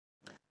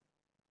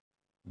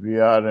We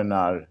are in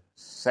our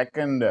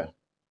second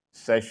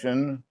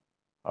session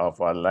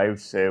of our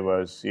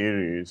Lifesaver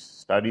series,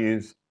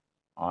 studies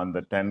on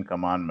the Ten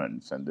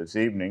Commandments. And this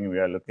evening we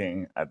are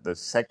looking at the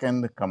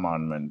second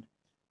commandment,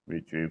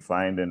 which we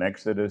find in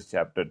Exodus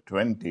chapter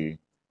 20,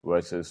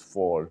 verses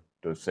 4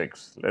 to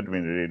 6. Let me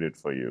read it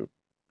for you.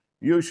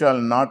 You shall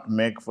not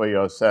make for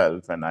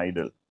yourself an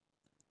idol,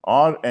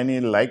 or any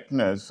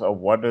likeness of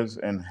what is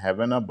in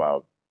heaven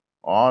above,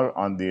 or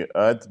on the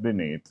earth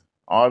beneath,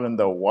 or in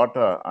the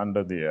water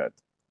under the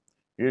earth.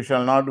 You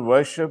shall not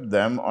worship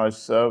them or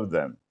serve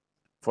them.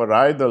 For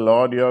I, the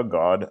Lord your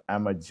God,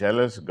 am a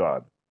jealous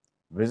God,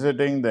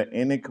 visiting the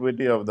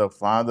iniquity of the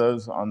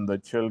fathers on the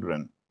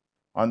children,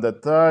 on the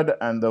third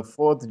and the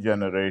fourth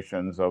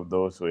generations of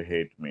those who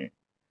hate me,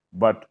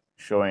 but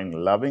showing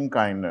loving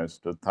kindness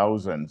to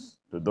thousands,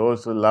 to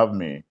those who love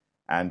me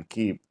and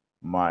keep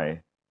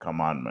my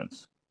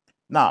commandments.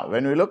 Now,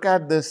 when we look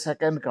at this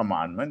second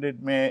commandment,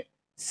 it may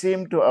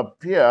seem to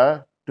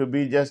appear to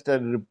be just a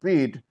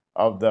repeat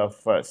of the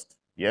first.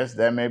 Yes,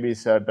 there may be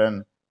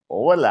certain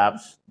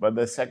overlaps, but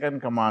the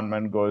second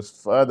commandment goes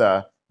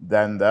further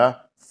than the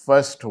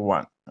first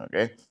one.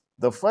 Okay.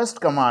 The first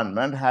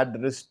commandment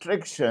had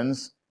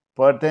restrictions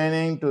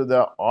pertaining to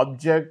the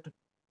object,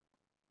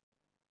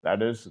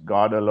 that is,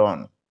 God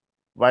alone,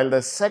 while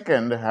the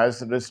second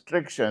has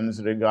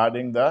restrictions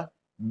regarding the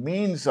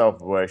means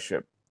of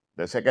worship.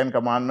 The second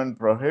commandment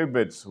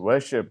prohibits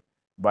worship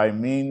by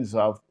means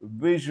of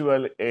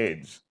visual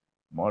aids,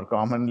 more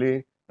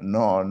commonly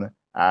known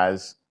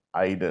as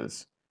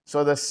idols.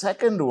 So the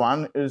second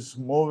one is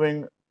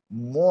moving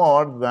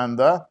more than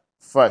the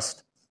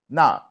first.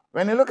 Now,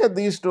 when you look at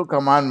these two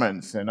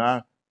commandments,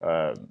 uh,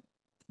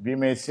 we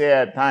may say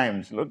at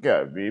times, look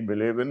here, we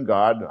believe in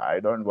God.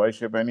 I don't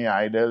worship any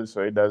idols,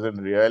 so it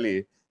doesn't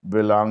really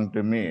belong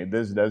to me.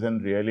 This doesn't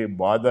really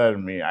bother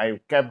me.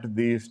 I kept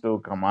these two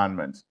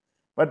commandments.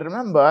 But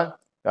remember,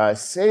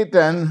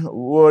 Satan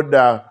would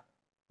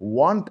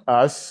want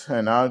us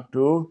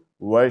to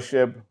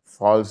worship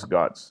false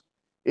gods.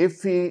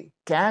 If he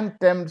can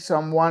tempt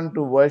someone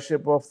to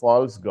worship a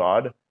false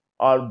god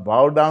or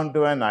bow down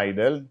to an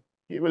idol,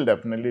 he will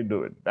definitely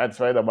do it. That's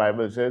why the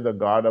Bible says the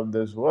God of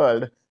this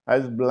world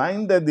has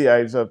blinded the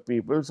eyes of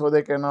people so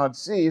they cannot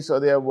see, so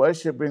they are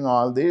worshiping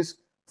all these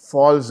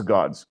false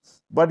gods.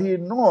 But he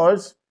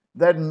knows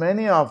that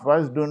many of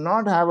us do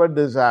not have a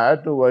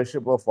desire to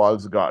worship a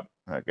false god.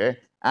 Okay.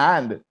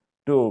 And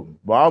to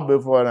bow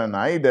before an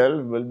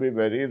idol will be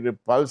very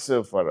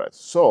repulsive for us.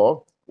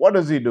 So, what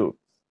does he do?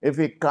 If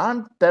he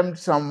can't tempt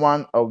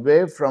someone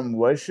away from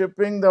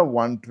worshiping the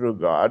one true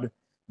God,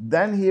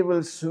 then he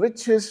will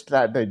switch his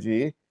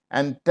strategy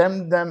and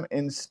tempt them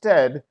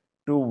instead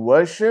to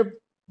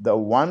worship the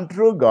one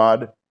true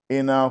God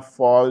in a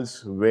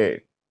false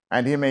way.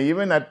 And he may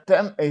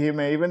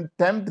even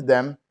tempt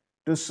them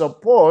to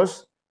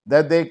suppose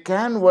that they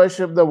can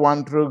worship the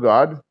one true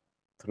God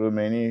through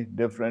many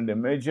different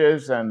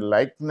images and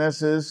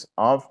likenesses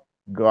of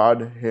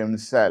God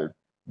Himself,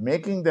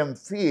 making them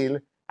feel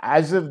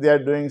as if they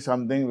are doing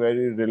something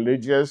very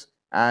religious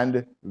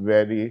and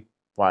very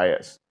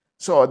pious.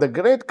 So, the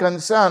great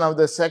concern of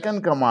the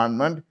second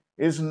commandment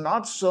is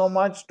not so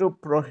much to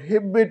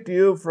prohibit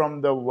you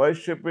from the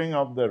worshipping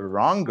of the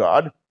wrong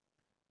God,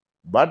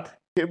 but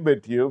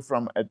prohibit you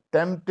from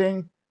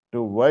attempting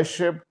to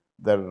worship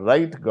the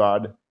right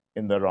God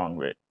in the wrong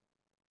way.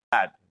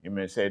 That you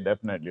may say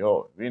definitely,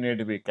 oh, we need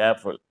to be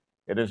careful.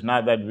 It is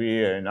not that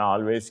we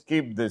always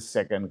keep this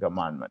second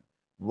commandment.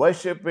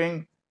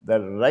 Worshipping the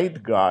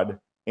right God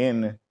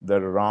in the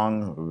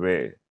wrong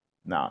way.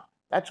 Now,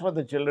 that's what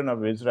the children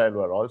of Israel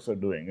were also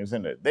doing,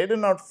 isn't it? They did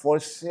not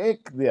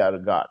forsake their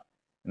God.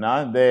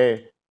 Now,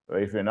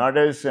 if you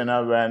notice,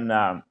 when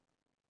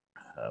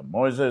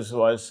Moses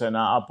was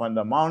up on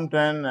the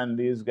mountain, and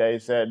these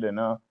guys said,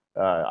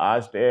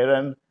 asked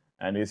Aaron,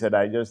 and he said,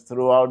 I just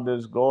threw out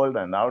this gold,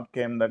 and out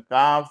came the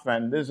calf,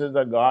 and this is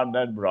the God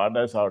that brought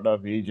us out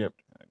of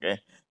Egypt. Okay.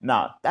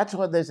 Now, that's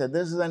what they said.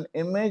 This is an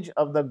image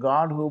of the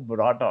God who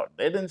brought out.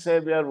 They didn't say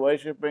we are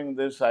worshiping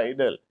this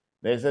idol.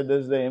 They said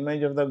this is the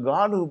image of the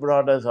God who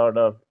brought us out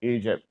of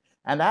Egypt.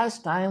 And as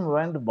time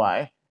went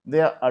by,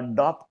 they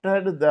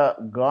adopted the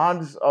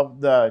gods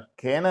of the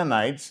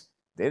Canaanites.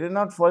 They did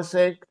not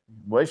forsake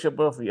worship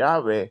of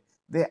Yahweh.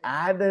 They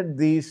added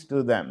these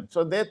to them.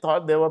 So they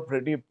thought they were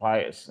pretty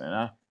pious.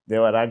 They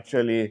were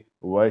actually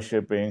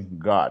worshiping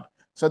God.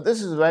 So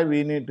this is why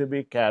we need to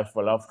be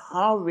careful of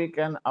how we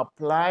can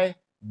apply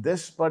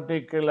this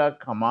particular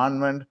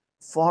commandment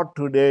for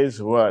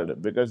today's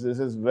world, because this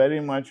is very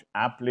much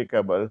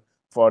applicable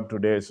for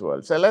today's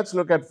world. So let's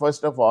look at,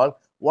 first of all,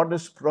 what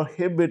is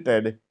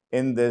prohibited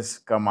in this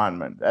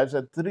commandment. There's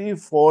a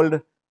threefold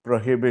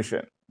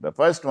prohibition. The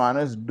first one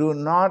is, do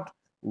not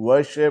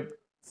worship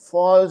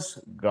false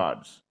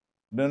gods.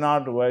 Do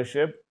not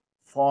worship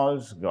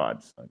false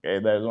gods. Okay,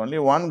 there's only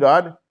one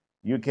God.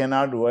 You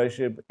cannot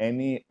worship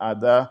any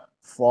other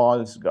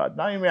false god.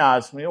 Now you may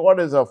ask me, what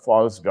is a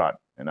false god?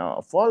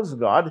 A false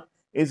god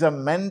is a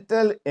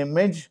mental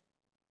image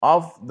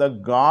of the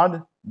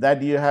God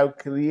that you have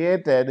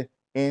created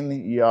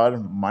in your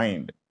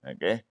mind.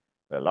 Okay.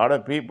 There are a lot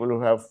of people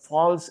who have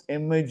false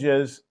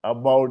images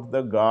about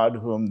the God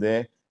whom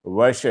they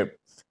worship.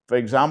 For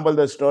example,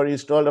 the story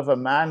is told of a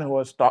man who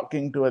was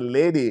talking to a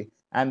lady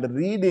and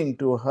reading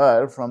to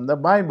her from the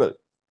Bible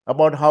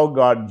about how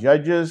God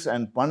judges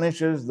and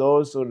punishes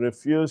those who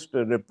refuse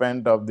to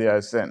repent of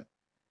their sin.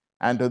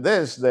 And to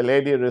this, the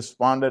lady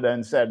responded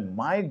and said,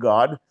 "My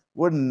God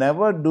would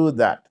never do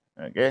that."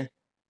 Okay.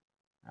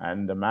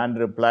 And the man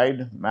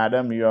replied,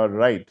 "Madam, you are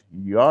right.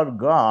 Your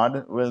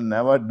God will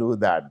never do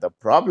that. The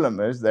problem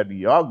is that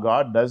your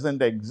God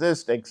doesn't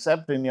exist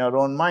except in your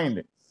own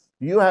mind.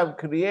 You have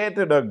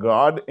created a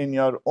God in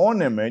your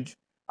own image,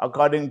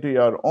 according to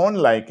your own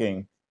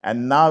liking,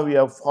 and now you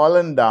have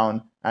fallen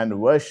down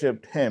and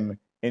worshipped him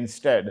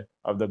instead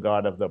of the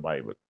God of the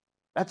Bible."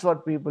 That's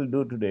what people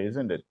do today,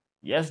 isn't it?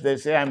 Yes, they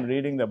say, "I'm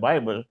reading the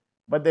Bible,"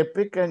 but they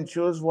pick and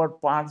choose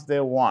what parts they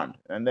want.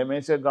 And they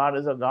may say God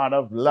is a God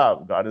of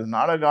love. God is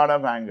not a God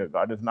of anger.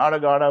 God is not a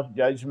God of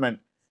judgment.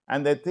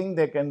 And they think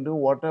they can do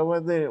whatever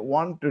they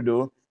want to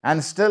do,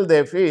 and still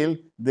they feel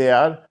they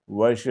are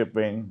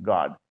worshiping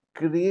God,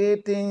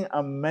 creating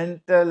a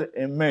mental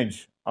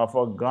image of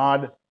a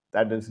God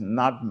that is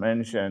not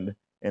mentioned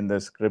in the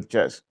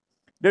scriptures.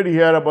 Did you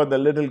hear about the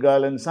little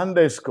girl in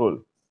Sunday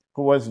school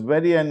who was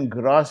very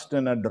engrossed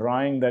in a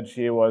drawing that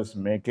she was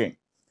making?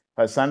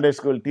 Her Sunday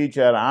school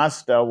teacher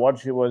asked her what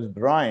she was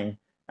drawing,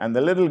 and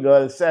the little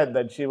girl said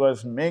that she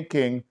was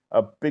making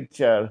a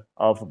picture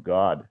of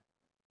God.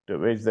 To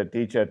which the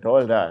teacher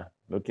told her,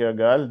 "Look here,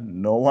 girl,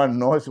 no one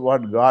knows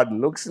what God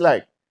looks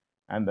like."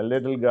 And the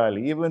little girl,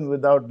 even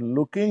without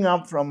looking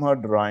up from her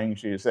drawing,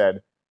 she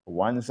said,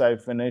 "Once I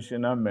finish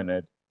in a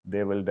minute,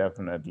 they will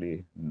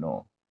definitely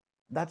know."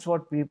 That's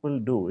what people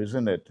do,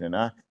 isn't it?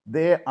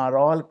 They are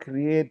all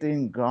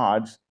creating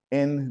gods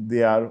in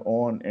their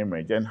own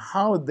image and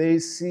how they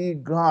see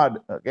God.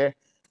 Okay.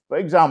 For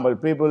example,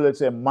 people will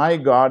say, "My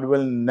God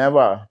will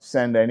never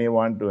send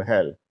anyone to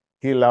hell.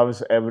 He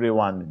loves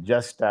everyone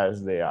just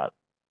as they are."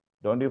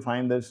 Don't you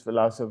find this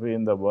philosophy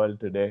in the world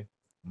today?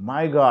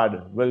 My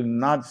God will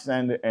not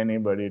send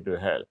anybody to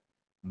hell.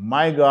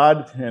 My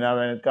God, when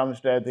it comes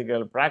to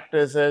ethical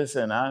practices,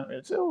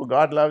 it's, oh,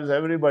 God loves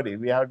everybody.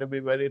 We have to be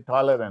very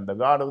tolerant. The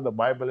God of the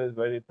Bible is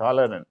very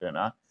tolerant.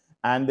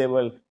 And they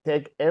will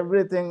take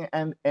everything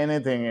and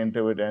anything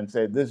into it and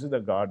say, this is the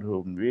God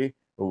whom we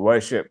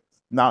worship.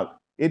 Now,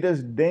 it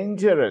is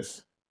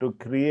dangerous to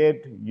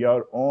create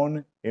your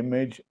own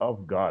image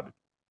of God,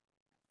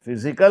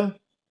 physical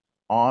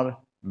or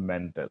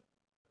mental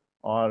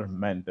or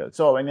mental.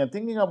 So when you're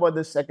thinking about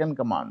the second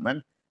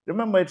commandment,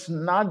 remember it's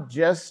not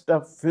just a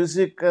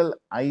physical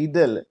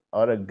idol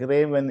or a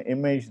graven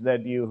image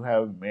that you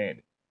have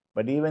made,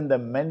 but even the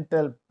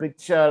mental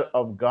picture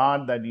of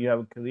God that you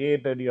have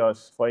created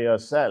for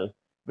yourself,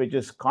 which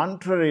is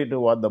contrary to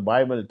what the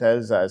Bible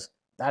tells us,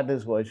 that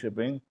is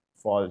worshiping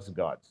false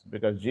gods.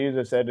 Because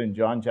Jesus said in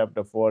John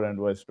chapter 4 and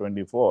verse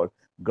 24,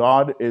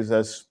 God is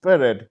a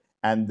spirit,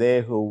 and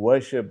they who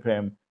worship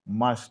him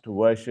must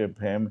worship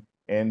him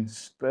in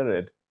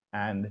spirit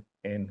and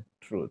in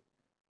truth.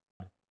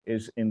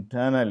 Is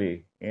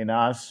internally in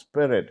our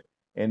spirit,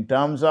 in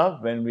terms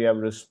of when we have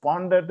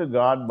responded to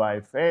God by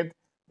faith,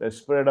 the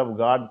Spirit of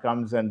God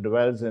comes and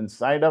dwells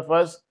inside of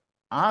us.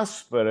 Our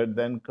spirit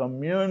then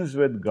communes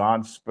with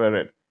God's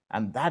Spirit,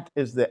 and that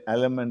is the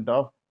element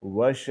of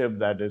worship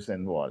that is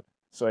involved.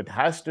 So it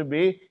has to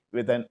be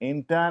with an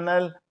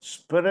internal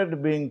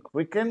spirit being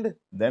quickened,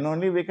 then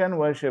only we can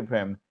worship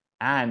Him,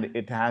 and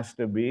it has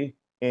to be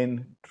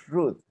in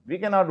truth. We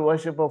cannot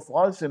worship a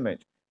false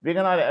image. We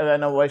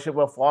cannot worship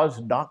a false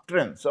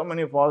doctrine. So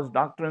many false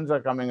doctrines are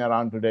coming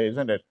around today,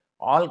 isn't it?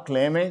 All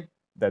claiming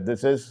that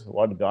this is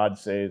what God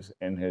says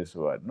in His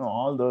Word. No,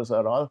 all those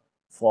are all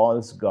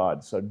false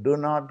gods. So do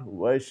not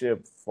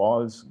worship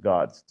false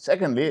gods.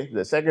 Secondly,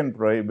 the second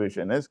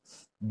prohibition is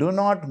do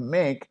not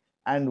make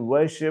and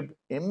worship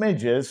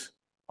images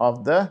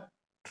of the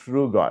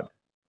true God.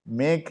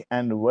 Make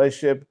and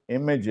worship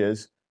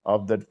images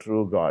of the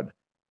true God.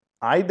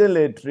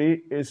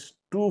 Idolatry is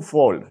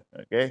twofold.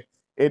 Okay,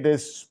 it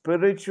is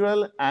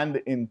spiritual and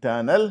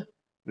internal,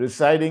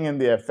 residing in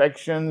the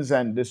affections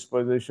and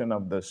disposition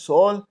of the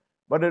soul,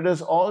 but it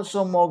is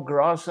also more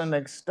gross and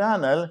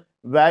external,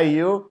 where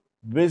you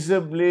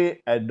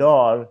visibly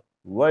adore,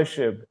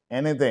 worship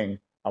anything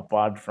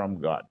apart from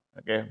God.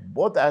 Okay,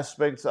 both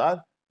aspects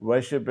are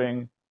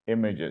worshiping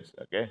images.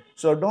 Okay,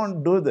 so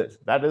don't do this.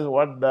 That is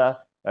what the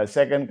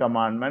second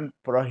commandment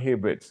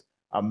prohibits.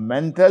 A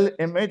mental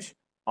image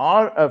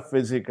or a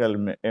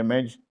physical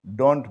image,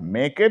 don't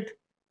make it,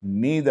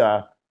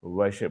 neither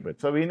worship it.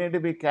 So we need to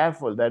be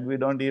careful that we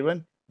don't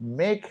even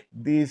make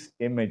these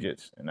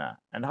images.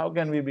 And how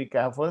can we be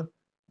careful?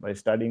 By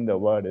studying the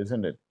word,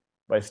 isn't it?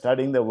 By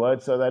studying the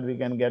word so that we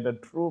can get a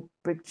true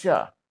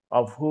picture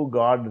of who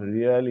God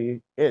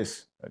really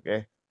is.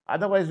 Okay.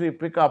 Otherwise, we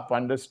pick up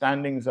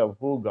understandings of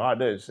who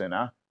God is,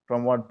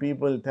 from what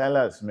people tell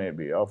us,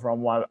 maybe, or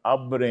from our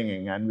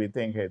upbringing, and we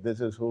think, hey, this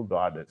is who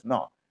God is.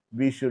 No,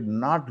 we should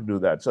not do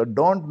that. So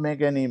don't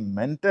make any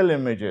mental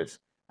images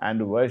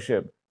and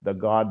worship the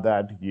God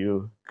that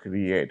you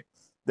create.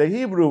 The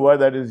Hebrew word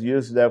that is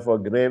used there for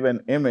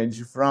graven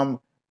image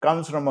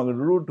comes from a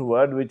root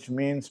word which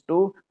means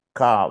to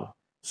carve.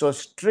 So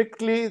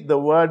strictly the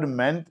word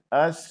meant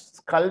a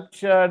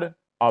sculptured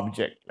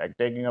object, like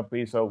taking a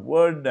piece of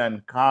wood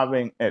and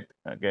carving it.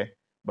 Okay.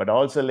 But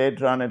also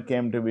later on it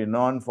came to be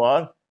known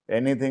for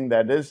anything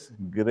that is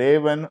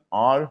graven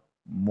or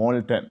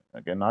molten.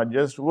 Okay, not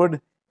just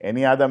wood,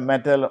 any other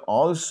metal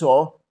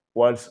also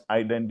was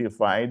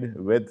identified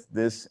with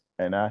this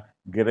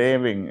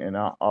graving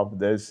of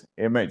this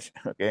image.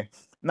 Okay.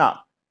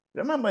 Now,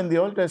 remember in the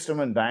Old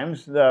Testament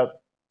times, the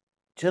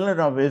children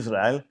of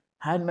Israel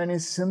had many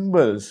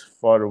symbols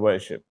for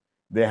worship.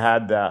 They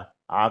had the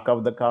Ark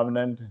of the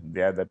Covenant,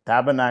 they had the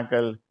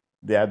tabernacle,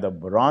 they had the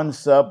bronze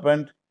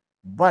serpent,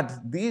 but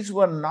these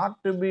were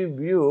not to be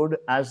viewed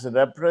as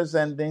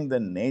representing the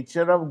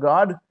nature of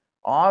God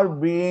or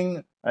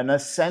being in a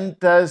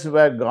centers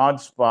where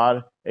God's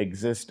power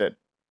existed.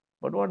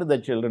 But what do the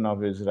children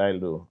of Israel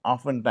do?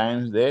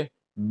 Oftentimes they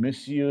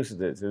misuse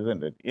this,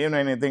 isn't it? Even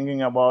when you're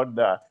thinking about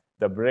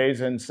the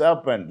brazen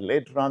serpent,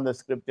 later on the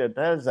scripture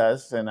tells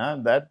us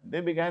that they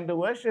began to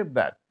worship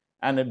that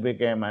and it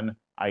became an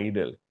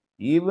idol.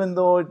 Even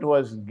though it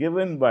was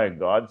given by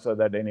God so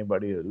that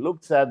anybody who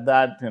looks at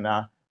that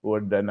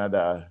would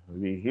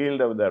be healed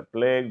of the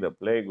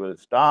plague will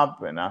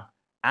stop,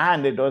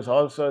 and it was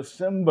also a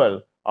symbol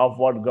of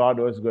what God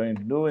was going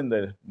to do in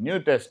the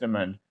New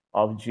Testament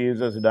of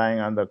Jesus dying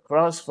on the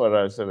cross for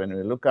us. So when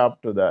we look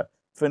up to the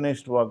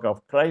finished work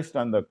of Christ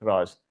on the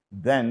cross,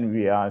 then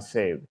we are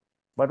saved.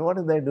 But what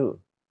did they do?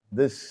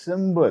 This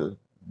symbol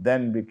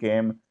then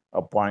became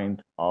a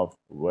point of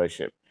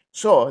worship.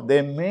 So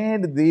they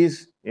made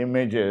these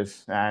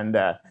images, and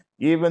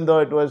even though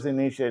it was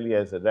initially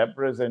as a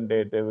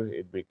representative,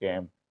 it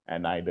became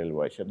an idol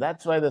worship.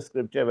 That's why the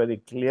scripture very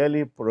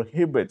clearly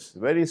prohibits,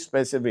 very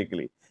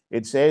specifically,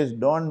 it says,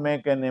 don't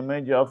make an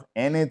image of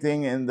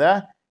anything in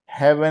the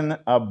heaven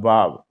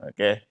above.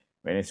 Okay.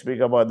 When you speak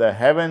about the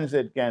heavens,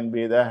 it can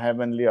be the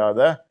heavenly or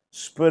the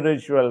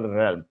spiritual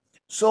realm.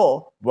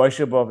 So,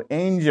 worship of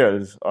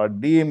angels or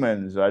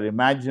demons or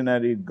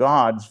imaginary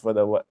gods for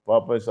the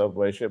purpose of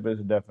worship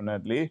is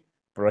definitely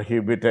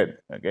prohibited.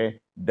 Okay,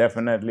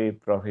 definitely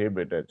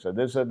prohibited. So,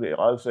 this would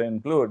also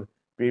include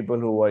people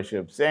who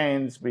worship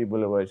saints, people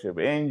who worship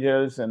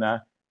angels,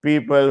 and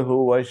people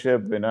who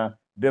worship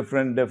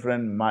different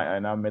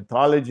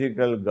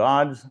mythological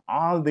gods.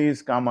 All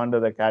these come under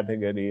the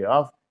category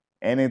of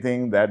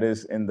anything that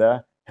is in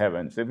the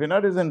heavens. If you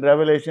notice in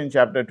Revelation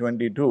chapter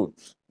 22,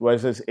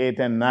 verses 8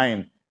 and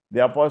 9,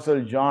 the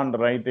Apostle John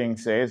writing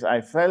says,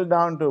 I fell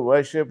down to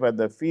worship at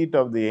the feet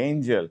of the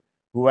angel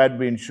who had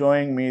been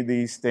showing me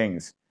these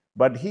things.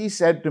 But he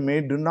said to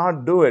me, do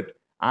not do it.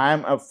 I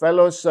am a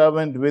fellow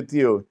servant with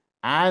you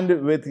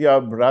and with your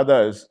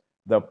brothers,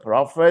 the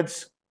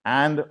prophets,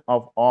 and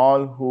of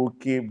all who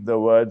keep the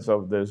words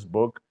of this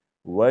book.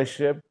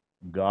 Worship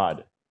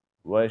God.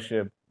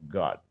 Worship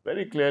God.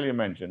 Very clearly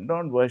mentioned.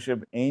 Don't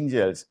worship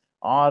angels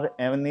or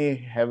any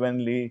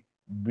heavenly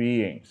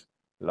beings.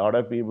 A lot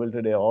of people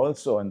today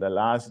also in the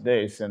last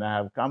days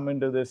have come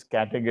into this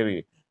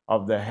category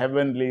of the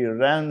heavenly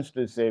realms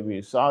to say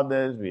we saw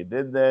this, we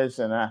did this,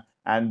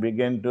 and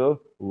begin to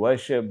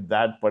worship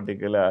that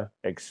particular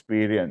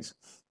experience.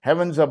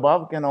 Heavens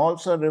above can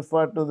also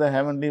refer to the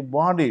heavenly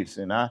bodies,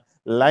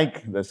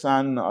 like the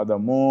sun or the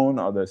moon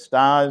or the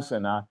stars,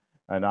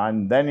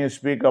 and then you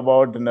speak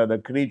about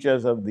the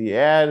creatures of the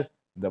air,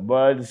 the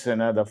birds,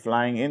 the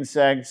flying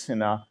insects,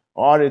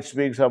 or it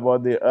speaks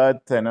about the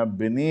earth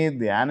beneath,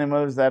 the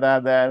animals that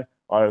are there,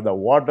 or the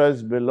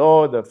waters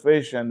below, the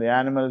fish and the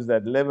animals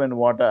that live in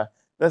water.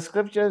 The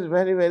scripture is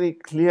very, very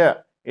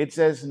clear. It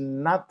says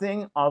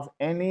nothing of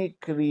any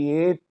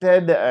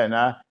created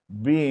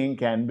being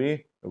can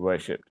be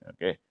worshipped.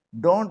 Okay,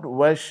 don't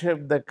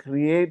worship the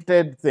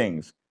created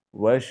things.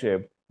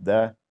 Worship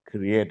the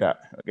Creator.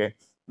 Okay.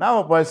 Now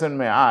a person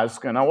may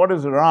ask, what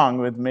is wrong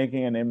with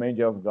making an image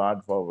of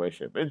God for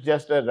worship? It's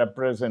just a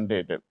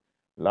representative.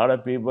 A lot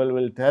of people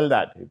will tell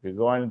that. If you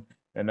go and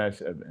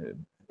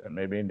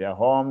maybe in their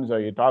homes or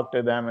you talk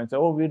to them and say,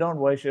 oh, we don't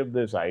worship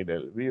this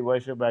idol. We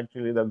worship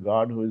actually the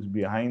God who is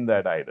behind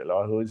that idol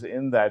or who is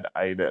in that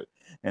idol.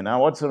 And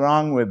now what's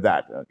wrong with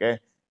that? Okay.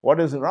 What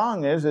is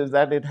wrong is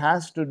that it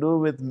has to do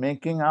with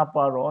making up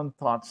our own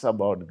thoughts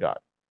about God.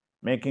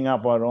 Making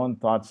up our own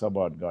thoughts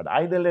about God.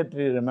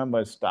 Idolatry,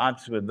 remember,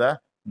 starts with the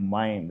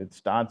mind. It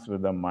starts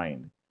with the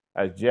mind.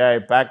 As J.I.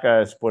 Packer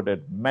has put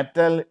it,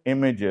 metal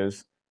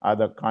images are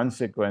the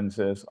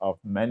consequences of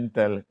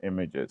mental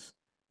images.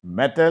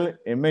 Metal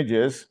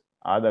images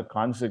are the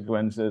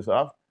consequences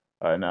of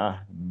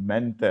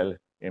mental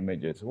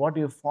images. What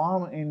you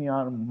form in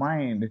your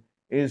mind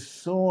is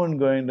soon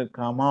going to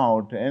come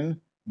out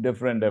in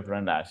different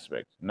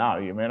aspects. Now,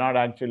 you may not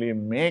actually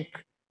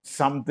make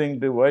something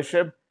to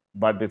worship,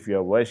 but if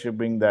you're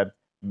worshiping that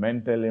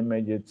mental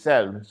image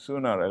itself,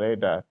 sooner or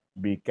later,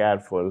 be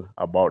careful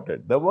about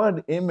it. The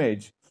word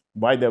image,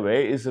 by the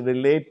way, is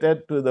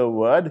related to the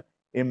word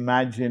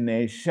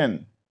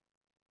imagination.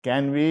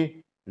 Can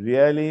we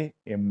really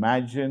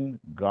imagine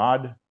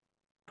God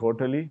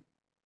totally?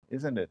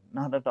 Isn't it?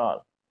 Not at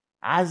all.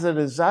 As a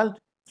result,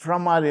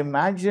 from our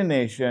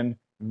imagination,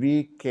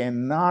 we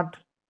cannot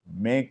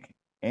make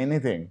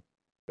anything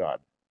God.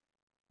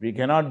 We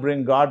cannot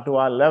bring God to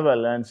our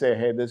level and say,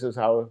 hey, this is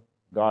how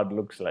God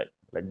looks like.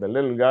 Like the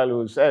little girl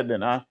who said,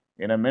 in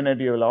a minute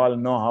you will all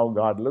know how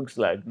God looks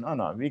like. No,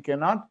 no, we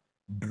cannot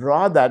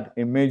draw that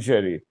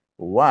imagery.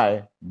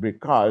 Why?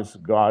 Because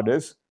God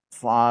is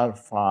far,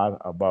 far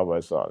above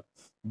us all.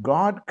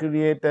 God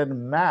created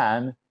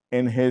man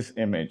in his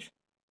image.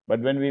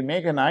 But when we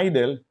make an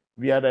idol,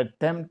 we are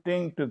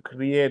attempting to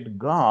create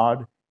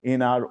God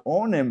in our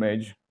own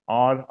image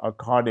or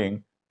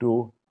according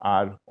to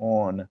our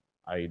own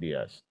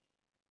ideas.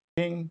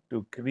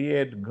 To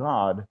create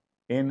God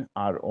in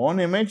our own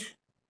image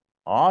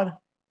or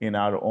in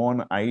our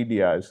own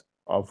ideas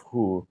of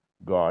who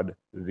God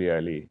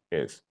really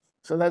is.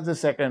 So that's the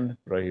second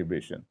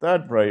prohibition.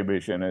 Third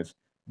prohibition is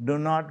do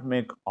not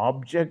make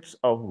objects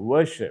of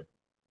worship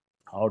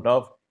out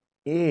of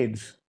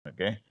aids.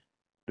 Okay?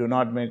 Do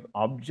not make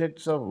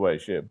objects of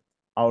worship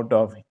out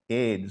of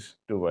aids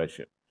to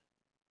worship.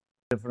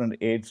 Different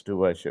aids to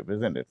worship,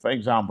 isn't it? For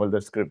example,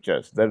 the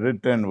scriptures, the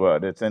written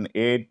word, it's an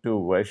aid to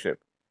worship.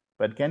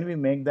 But can we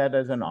make that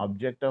as an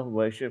object of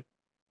worship?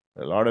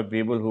 A lot of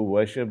people who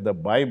worship the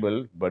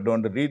Bible but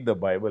don't read the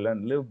Bible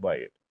and live by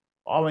it.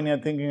 Or when you're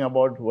thinking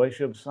about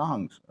worship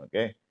songs,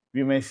 okay,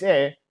 we may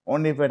say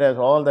only if it has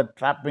all the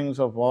trappings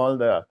of all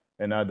the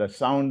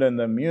sound and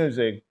the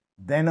music,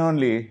 then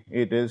only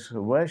it is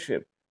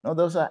worship. No,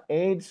 those are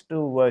aids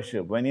to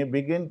worship. When you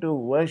begin to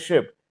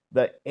worship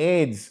the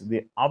aids,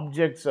 the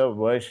objects of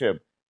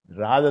worship,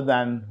 rather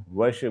than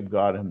worship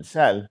God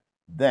Himself,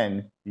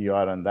 then you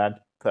are in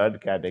that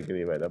third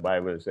category where the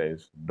Bible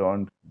says,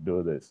 don't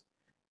do this.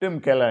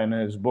 Tim Keller, in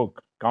his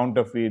book,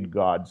 Counterfeit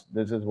Gods,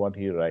 this is what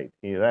he writes.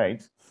 He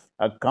writes,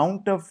 a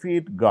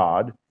counterfeit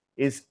God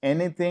is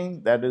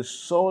anything that is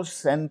so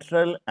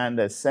central and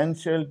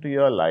essential to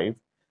your life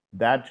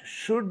that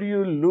should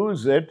you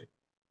lose it,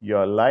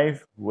 your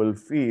life will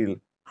feel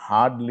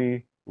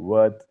hardly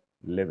worth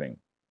living.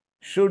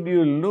 Should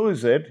you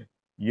lose it,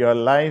 your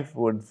life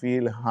would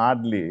feel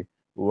hardly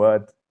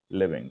worth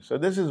living. So,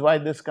 this is why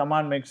this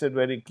command makes it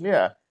very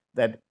clear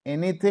that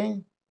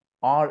anything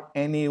or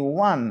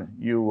anyone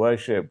you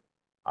worship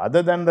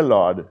other than the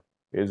Lord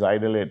is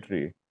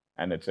idolatry,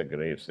 and it's a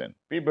grave sin.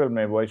 People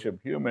may worship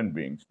human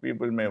beings,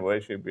 people may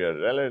worship your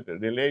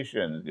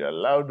relations, your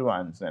loved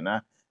ones, and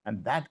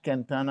that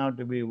can turn out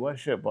to be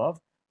worship of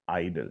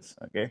idols.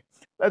 Okay,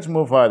 let's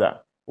move further.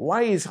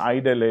 Why is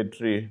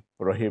idolatry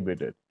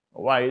prohibited?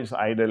 Why is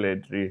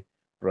idolatry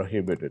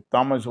prohibited?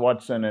 Thomas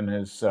Watson, in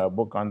his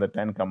book on the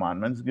Ten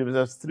Commandments, gives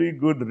us three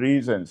good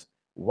reasons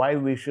why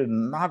we should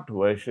not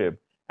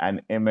worship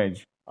an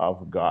image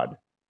of God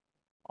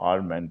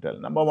or mental.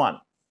 Number one,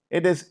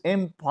 it is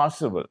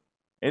impossible.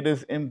 It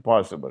is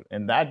impossible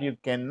in that you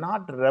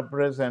cannot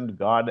represent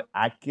God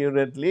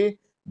accurately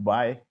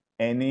by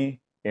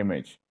any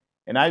image.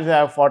 In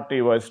Isaiah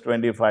 40, verse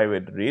 25,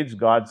 it reads,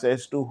 God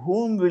says, to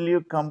whom will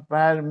you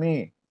compare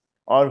me?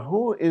 Or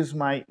who is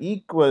my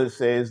equal,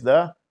 says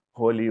the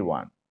Holy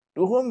One.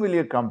 To whom will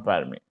you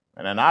compare me?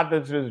 When an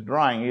artist is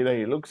drawing, either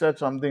he looks at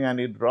something and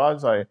he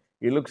draws, or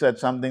he looks at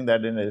something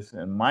that in his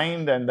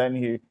mind and then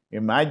he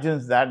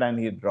imagines that and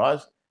he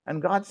draws.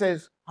 And God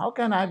says, how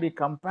can I be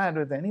compared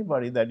with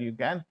anybody that you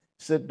can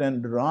sit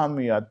and draw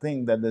me or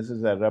think that this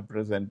is a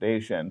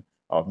representation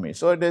of me?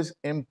 So it is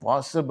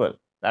impossible.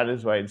 That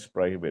is why it's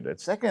prohibited.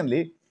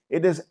 Secondly,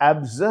 it is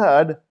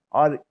absurd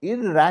or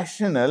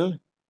irrational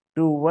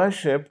to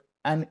worship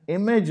an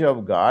image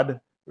of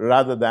God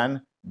rather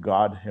than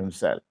God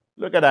Himself.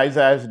 Look at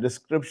Isaiah's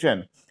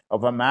description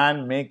of a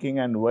man making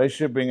and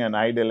worshiping an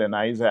idol in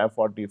Isaiah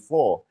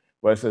 44,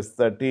 verses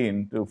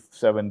 13 to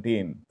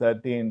 17.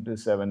 13 to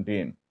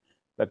 17.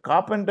 The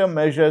carpenter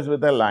measures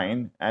with a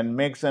line and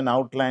makes an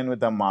outline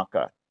with a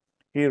marker.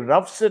 He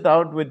roughs it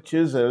out with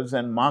chisels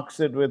and marks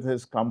it with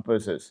his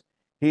compasses.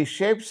 He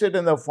shapes it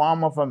in the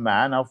form of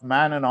man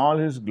in all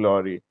his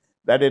glory,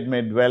 that it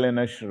may dwell in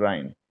a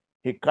shrine.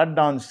 He cut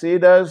down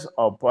cedars,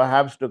 or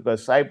perhaps took a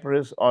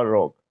cypress or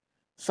oak.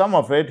 Some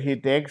of it he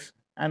takes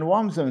and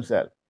warms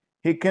himself.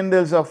 He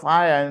kindles a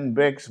fire and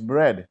bakes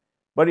bread.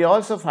 But he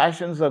also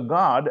fashions a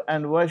god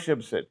and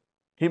worships it.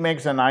 He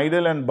makes an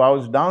idol and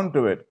bows down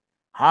to it.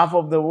 Half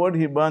of the wood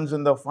he burns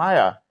in the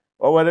fire.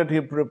 Over it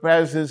he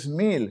prepares his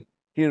meal.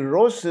 He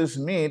roasts his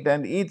meat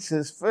and eats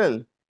his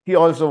fill. He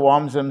also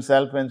warms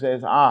himself and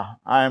says, ah,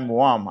 I am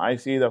warm. I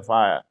see the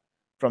fire.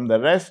 From the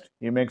rest,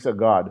 he makes a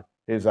god,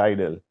 his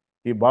idol.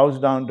 He bows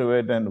down to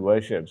it and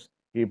worships.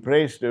 He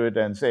prays to it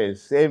and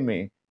says, save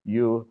me,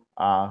 you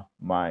are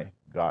my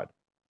God.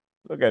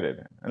 Look at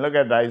it. And look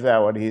at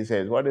Isaiah, what he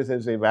says. What is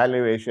his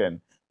evaluation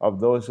of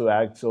those who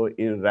act so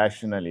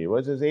irrationally?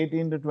 Verses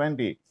 18 to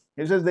 20.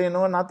 He says, they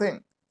know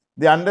nothing.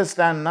 They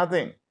understand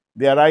nothing.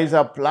 Their eyes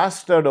are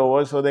plastered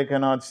over so they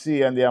cannot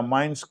see, and their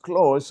minds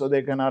closed so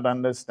they cannot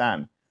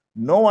understand.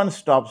 No one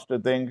stops to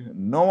think.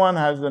 No one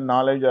has the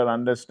knowledge or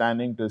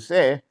understanding to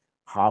say,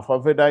 Half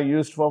of it I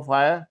used for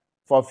fire,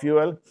 for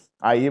fuel.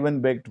 I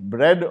even baked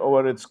bread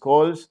over its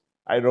coals.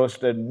 I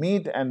roasted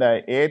meat and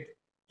I ate.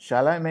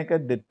 Shall I make a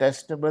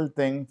detestable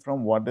thing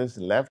from what is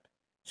left?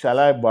 Shall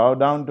I bow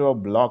down to a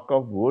block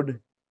of wood?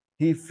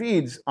 He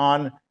feeds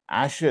on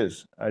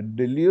ashes. A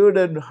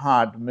deluded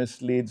heart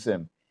misleads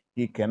him.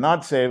 He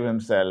cannot save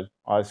himself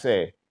or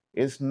say,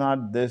 is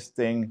not this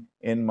thing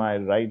in my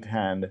right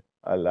hand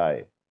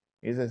alive?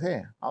 He says,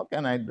 hey, how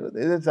can I do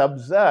this? It's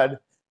absurd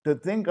to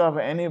think of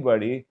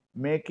anybody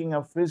making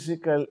a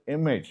physical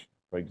image,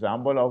 for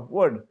example, of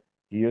wood.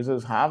 He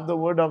uses half the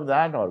wood of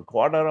that or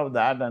quarter of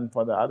that, and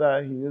for the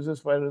other, he uses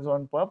for his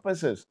own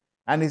purposes.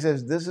 And he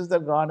says, this is the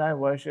God I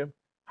worship.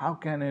 How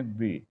can it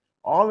be?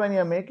 Or when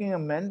you're making a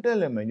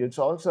mental image, it's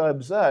also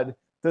absurd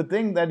to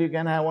think that you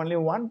can have only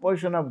one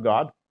portion of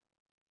God,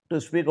 to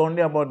speak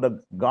only about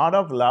the God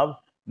of love,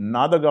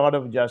 not the God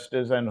of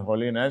justice and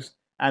holiness,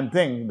 and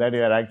think that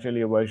you are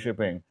actually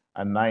worshiping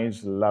a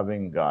nice,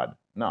 loving God.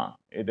 No,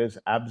 it is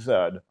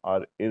absurd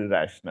or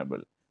irrational.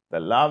 The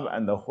love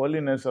and the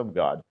holiness of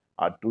God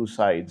are two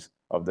sides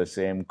of the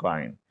same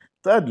coin.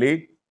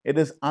 Thirdly, it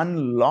is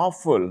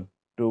unlawful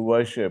to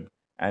worship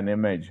an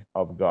image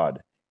of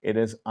God. It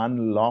is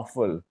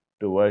unlawful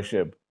to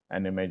worship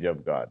an image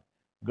of God.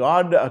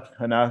 God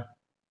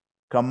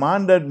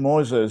commanded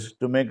Moses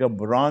to make a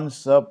bronze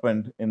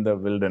serpent in the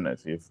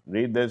wilderness. You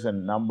read this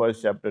in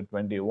Numbers chapter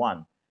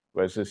 21,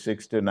 verses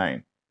 6 to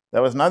 9.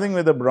 There was nothing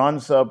with the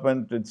bronze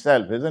serpent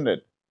itself, isn't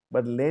it?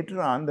 But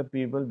later on, the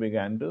people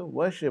began to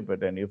worship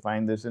it. And you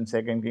find this in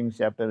 2 Kings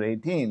chapter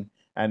 18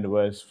 and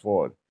verse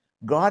 4.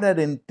 God had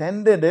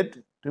intended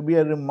it to be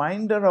a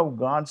reminder of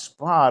God's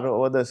power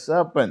over the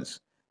serpents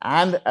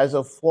and as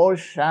a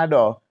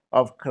foreshadow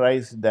of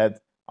Christ's death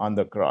on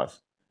the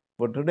cross.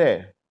 But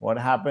today, what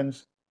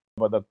happens?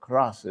 About the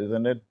cross,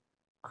 isn't it?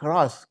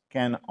 Cross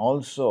can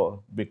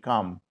also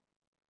become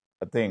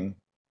a thing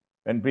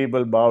when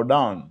people bow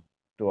down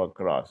to a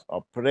cross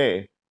or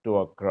pray to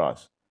a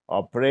cross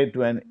or pray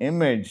to an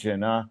image,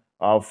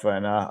 of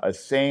a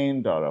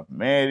saint or of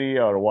Mary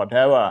or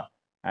whatever,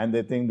 and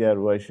they think they are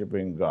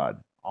worshiping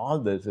God. All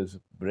this is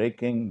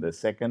breaking the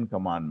second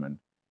commandment,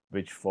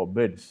 which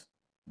forbids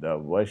the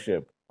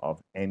worship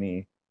of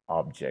any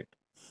object.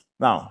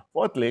 Now,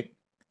 fourthly,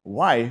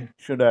 why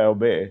should I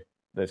obey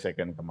the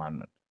second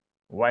commandment?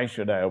 Why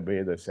should I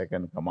obey the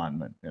second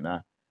commandment?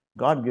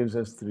 God gives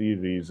us three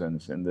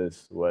reasons in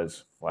this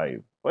verse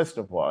 5. First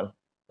of all,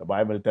 the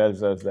Bible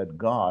tells us that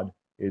God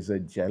is a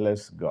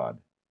jealous God.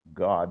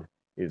 God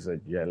is a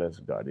jealous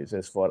God. He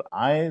says, for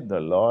I, the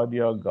Lord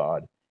your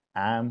God,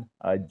 am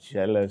a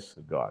jealous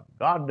God.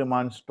 God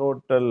demands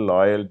total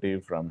loyalty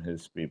from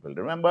his people.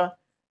 Remember,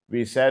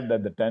 we said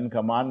that the Ten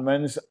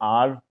Commandments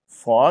are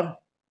for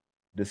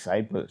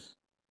disciples.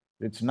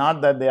 It's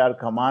not that they are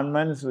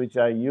commandments which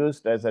are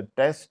used as a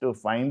test to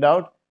find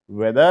out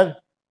whether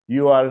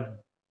you are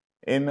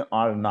in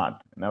or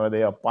not, whether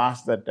they are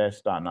passed the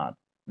test or not.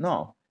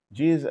 No,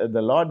 the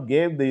Lord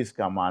gave these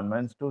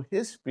commandments to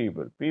his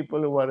people,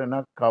 people who are in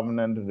a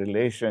covenant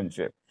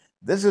relationship.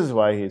 This is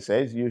why he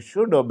says you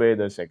should obey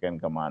the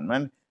second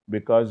commandment,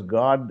 because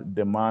God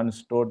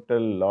demands total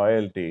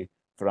loyalty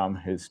from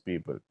his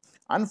people.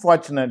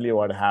 Unfortunately,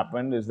 what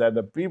happened is that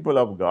the people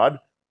of God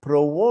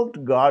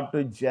provoked God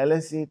to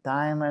jealousy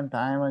time and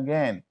time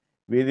again.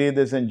 We read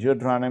this in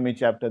Deuteronomy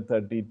chapter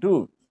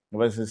 32,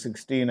 verses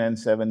 16 and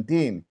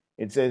 17.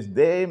 It says,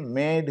 they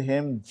made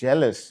him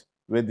jealous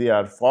with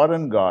their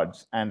foreign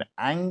gods and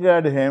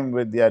angered him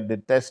with their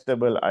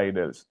detestable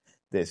idols.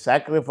 They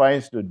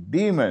sacrificed to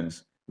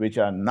demons which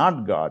are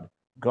not God,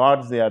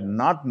 gods they are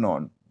not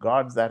known,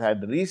 gods that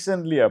had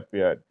recently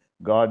appeared,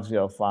 gods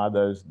your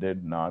fathers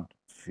did not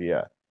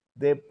fear.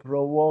 They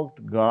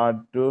provoked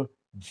God to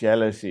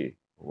jealousy.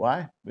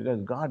 Why?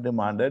 Because God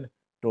demanded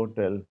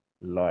total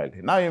loyalty.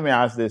 Now you may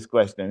ask this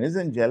question,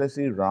 isn't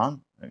jealousy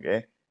wrong?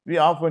 Okay. We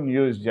often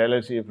use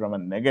jealousy from a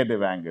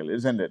negative angle,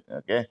 isn't it?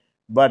 Okay.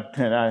 But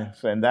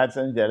so in that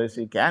sense,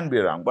 jealousy can be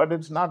wrong, but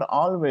it's not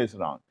always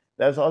wrong.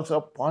 There's also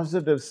a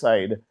positive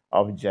side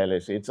of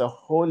jealousy. It's a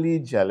holy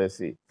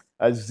jealousy,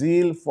 a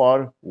zeal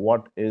for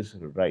what is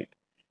right.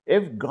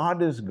 If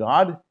God is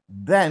God,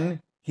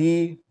 then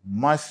he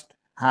must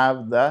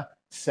have the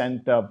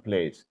center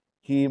place.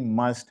 He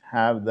must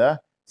have the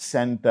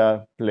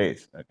center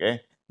place.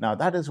 Okay. Now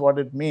that is what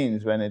it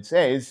means when it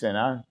says,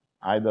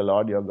 I, the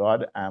Lord your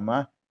God, am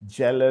a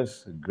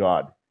jealous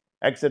God.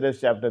 Exodus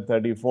chapter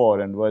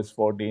 34 and verse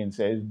 14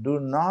 says, do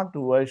not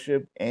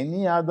worship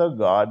any other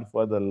God,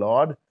 for the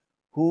Lord,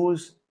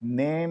 whose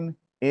name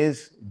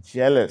is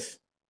jealous,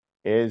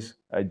 is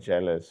a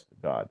jealous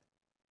God.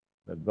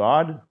 The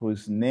God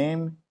whose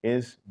name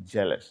is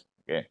jealous.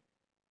 Okay.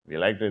 We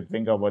like to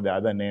think about the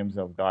other names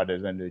of God,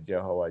 isn't it?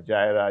 Jehovah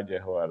Jireh,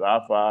 Jehovah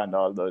Rapha, and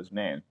all those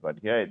names. But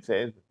here it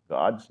says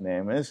God's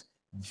name is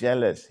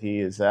jealous. He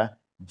is a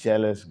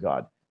jealous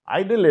God.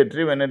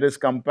 Idolatry, when it is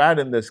compared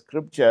in the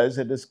scriptures,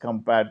 it is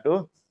compared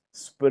to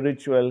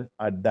spiritual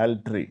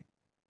adultery.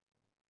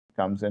 It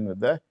comes in with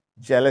the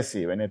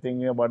jealousy. When you're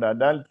thinking about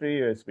adultery,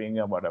 you're speaking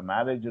about a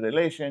marriage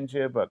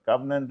relationship, a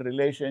covenant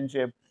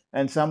relationship,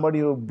 and somebody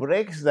who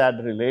breaks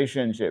that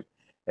relationship.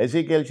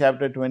 Ezekiel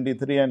chapter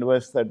 23 and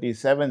verse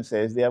 37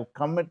 says, they have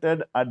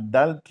committed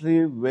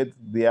adultery with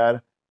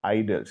their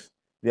idols.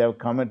 They have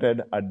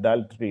committed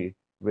adultery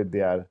with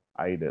their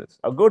idols.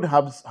 A good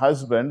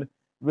husband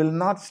will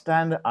not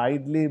stand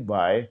idly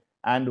by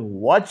and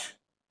watch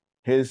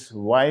his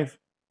wife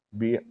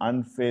be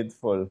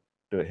unfaithful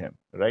to him,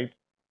 right?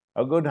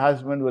 A good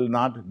husband will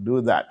not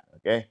do that,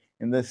 okay?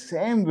 In the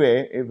same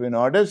way, if you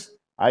notice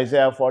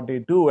Isaiah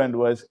 42 and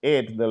verse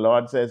 8, the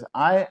Lord says,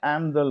 I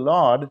am the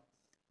Lord,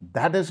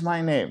 that is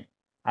my name.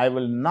 I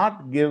will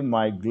not give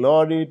my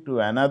glory to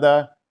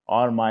another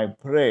or my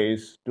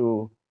praise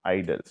to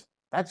idols.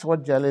 That's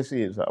what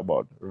jealousy is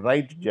about,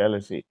 right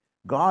jealousy.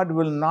 God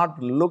will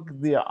not look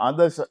the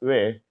other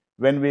way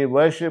when we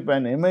worship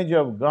an image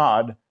of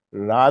God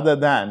rather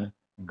than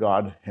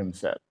God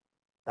Himself.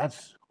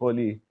 That's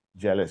holy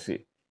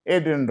jealousy.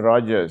 Adrian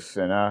Rogers,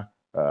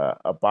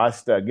 a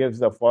pastor, gives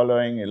the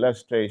following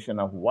illustration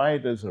of why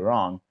it is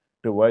wrong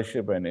to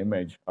worship an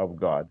image of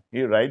God.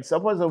 He writes,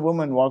 suppose a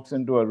woman walks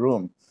into a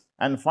room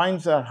and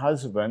finds her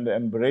husband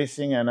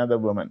embracing another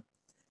woman.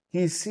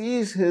 He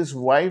sees his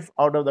wife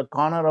out of the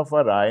corner of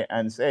her eye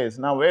and says,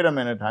 now, wait a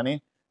minute,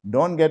 honey,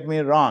 don't get me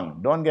wrong.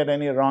 Don't get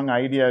any wrong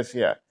ideas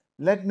here.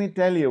 Let me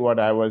tell you what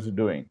I was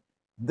doing.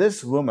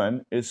 This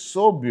woman is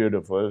so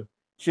beautiful.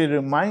 She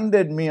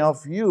reminded me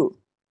of you.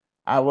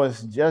 I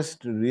was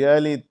just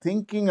really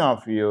thinking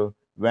of you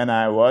when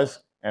I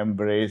was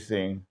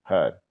embracing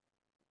her.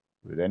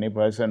 Will any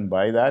person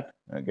buy that?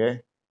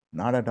 Okay.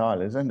 Not at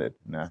all, isn't it?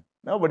 No.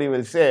 Nobody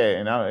will say,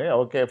 yeah,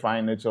 okay,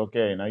 fine, it's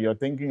okay. You're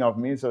thinking of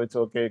me, so it's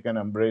okay, you can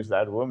embrace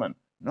that woman.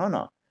 No,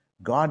 no.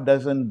 God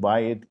doesn't buy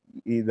it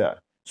either.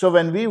 So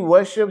when we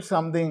worship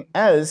something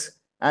else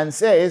and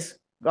says,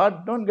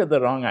 God, don't get the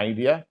wrong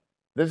idea.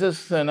 This is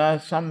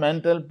some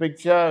mental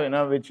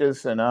picture, which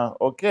is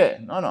okay.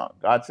 No, no.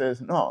 God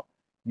says, no.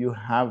 You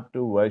have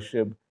to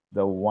worship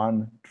the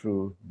one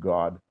true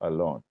God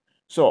alone.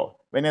 So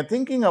when you're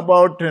thinking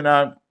about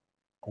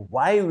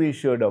why we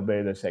should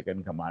obey the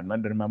second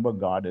commandment, remember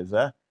God is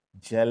a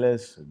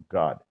jealous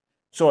God.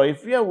 So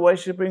if we are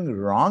worshiping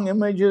wrong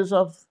images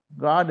of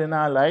God in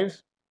our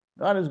lives,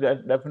 God is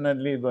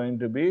definitely going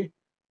to be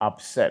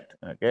upset.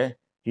 Okay,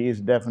 He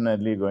is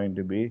definitely going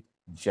to be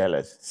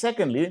jealous.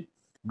 Secondly,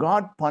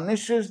 God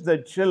punishes the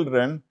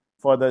children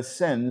for the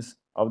sins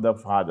of the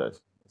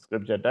fathers.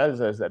 Scripture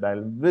tells us that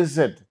I'll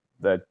visit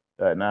the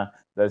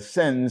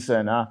sins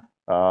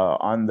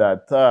on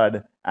the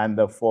third and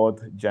the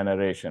fourth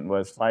generation.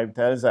 Verse 5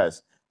 tells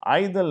us,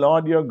 I, the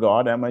Lord your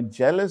God, am a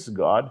jealous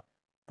God,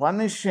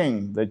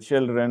 punishing the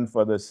children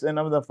for the sin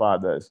of the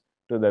fathers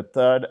to the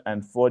third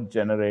and fourth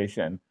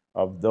generation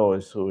of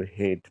those who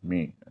hate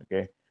me.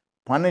 Okay,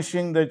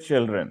 punishing the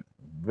children,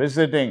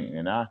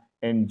 visiting,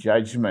 in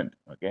judgment.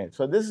 Okay,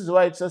 so this is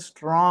why it's a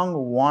strong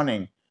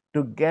warning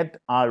to get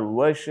our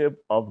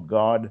worship of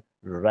God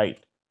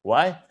right.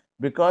 Why?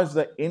 Because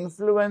the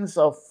influence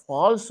of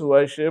false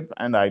worship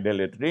and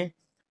idolatry,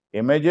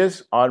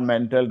 images or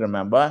mental,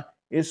 remember,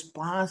 is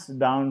passed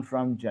down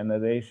from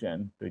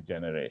generation to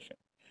generation.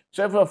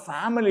 So if a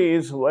family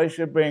is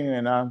worshiping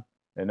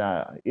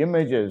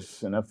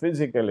images,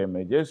 physical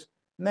images,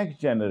 next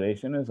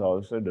generation is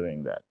also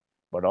doing that.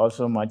 But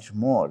also much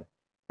more.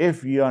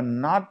 If you're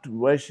not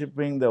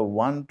worshiping the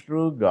one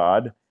true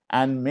God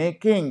and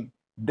making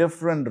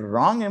different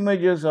wrong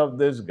images of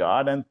this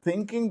God and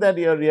thinking that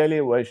you're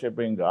really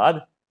worshiping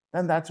God,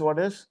 then that's what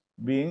is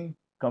being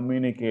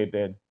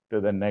communicated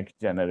to the next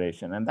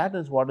generation. And that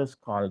is what is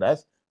called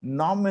as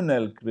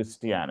nominal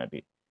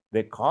Christianity.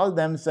 They call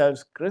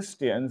themselves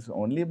Christians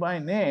only by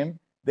name.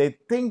 They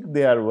think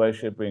they are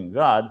worshiping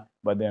God,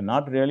 but they're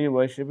not really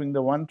worshiping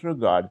the one true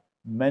God,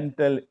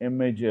 mental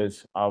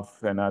images of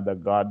another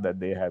God that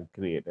they have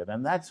created.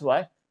 And that's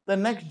why the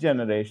next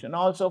generation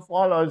also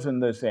follows in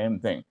the same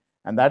thing.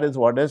 And that is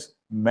what is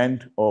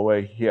meant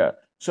over here.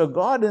 So,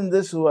 God in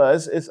this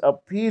verse is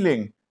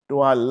appealing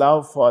to our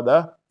love for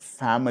the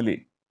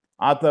family.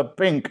 Arthur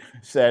Pink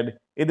said,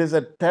 it is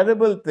a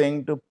terrible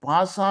thing to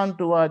pass on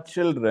to our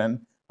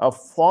children a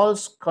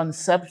false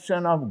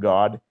conception of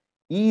God,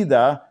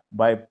 either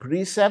by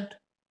precept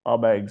or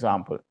by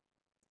example.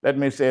 Let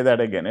me say that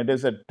again. It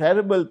is a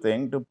terrible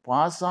thing to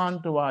pass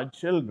on to our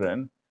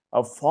children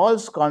a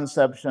false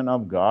conception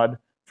of God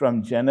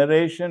from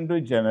generation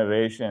to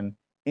generation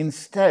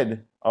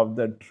instead of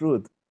the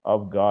truth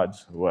of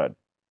God's word.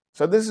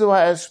 So, this is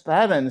why, as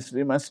parents,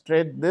 we must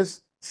treat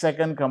this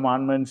second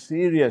commandment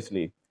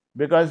seriously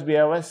because we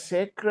have a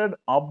sacred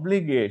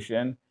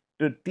obligation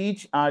to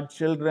teach our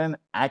children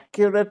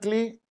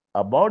accurately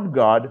about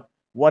God,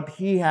 what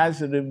He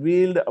has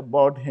revealed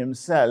about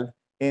Himself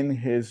in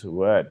His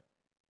word.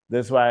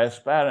 This is why, as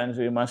parents,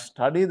 we must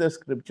study the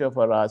scripture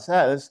for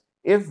ourselves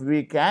if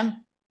we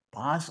can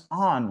pass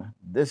on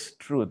this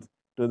truth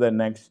to the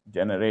next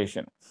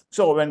generation.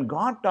 So, when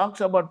God talks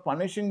about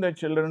punishing the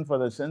children for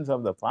the sins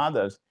of the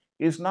fathers,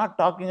 He's not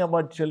talking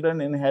about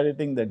children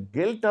inheriting the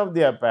guilt of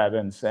their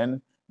parents'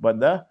 sin, but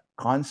the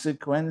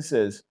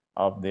consequences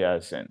of their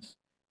sins.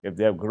 If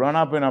they have grown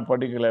up in a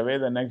particular way,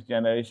 the next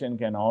generation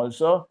can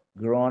also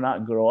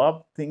grow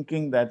up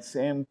thinking that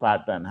same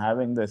pattern,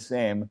 having the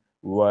same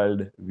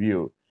world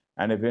view.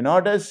 And if you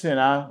notice,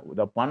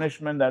 the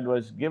punishment that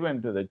was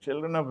given to the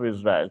children of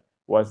Israel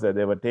was that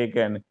they were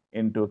taken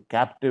into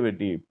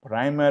captivity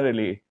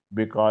primarily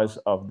because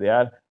of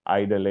their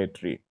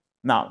idolatry.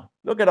 Now,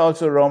 look at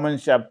also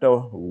Romans chapter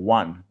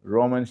 1.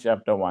 Romans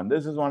chapter 1.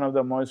 This is one of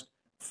the most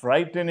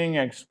frightening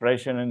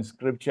expression in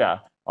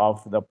scripture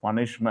of the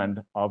punishment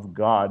of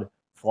God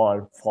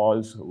for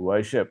false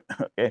worship.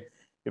 Okay.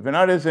 If you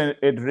notice,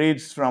 it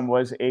reads from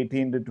verse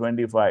 18 to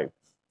 25.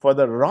 For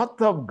the wrath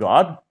of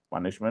God,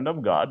 punishment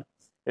of God,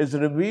 is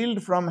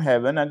revealed from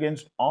heaven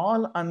against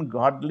all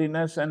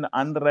ungodliness and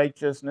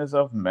unrighteousness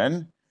of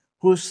men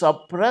who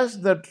suppress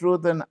the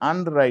truth in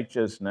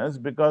unrighteousness,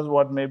 because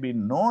what may be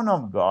known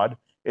of God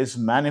is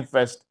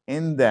manifest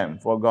in them,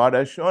 for God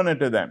has shown it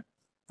to them.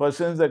 For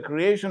since the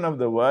creation of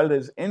the world,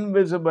 his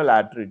invisible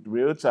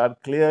attributes are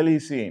clearly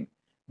seen,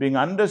 being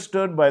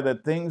understood by the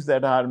things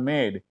that are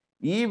made,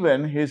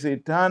 even his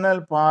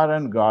eternal power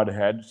and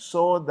Godhead,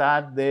 so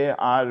that they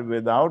are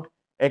without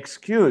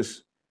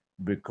excuse.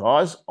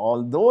 Because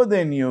although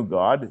they knew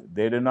God,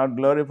 they did not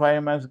glorify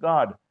him as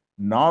God,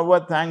 nor were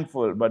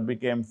thankful, but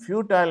became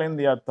futile in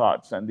their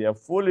thoughts, and their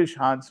foolish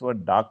hearts were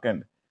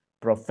darkened.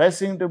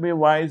 Professing to be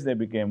wise, they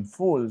became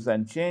fools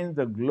and changed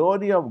the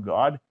glory of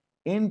God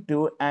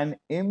into an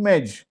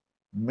image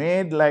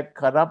made like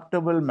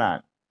corruptible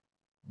man,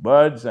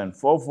 birds and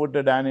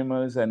four-footed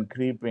animals and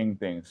creeping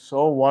things.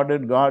 So what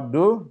did God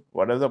do?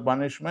 What is the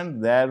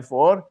punishment?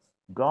 Therefore,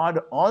 God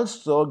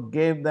also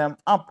gave them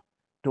up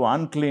to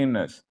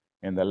uncleanness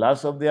in the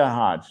lust of their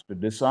hearts, to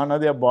dishonor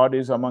their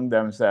bodies among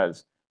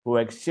themselves, who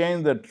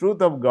exchanged the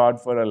truth of God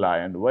for a lie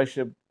and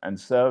worshiped and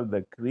served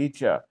the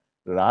creature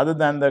rather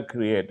than the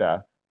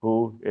Creator,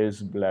 who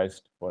is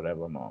blessed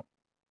forevermore.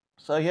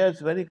 So here it's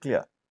very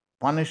clear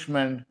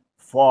punishment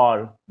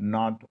for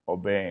not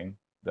obeying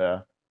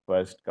the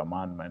first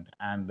commandment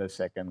and the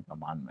second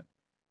commandment.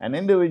 An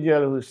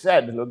individual who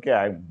said, "Look,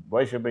 I'm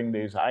worshiping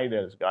these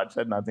idols," God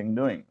said, "Nothing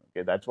doing."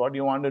 Okay, that's what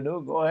you want to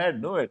do, go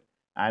ahead, do it.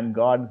 And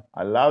God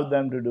allowed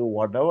them to do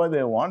whatever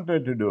they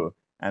wanted to do,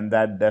 and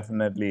that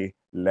definitely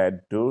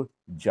led to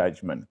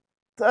judgment.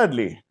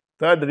 Thirdly,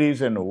 third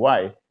reason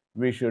why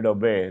we should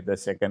obey the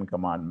second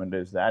commandment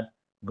is that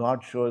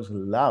God shows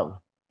love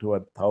to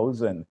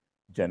 1,000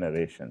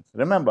 generations.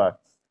 Remember,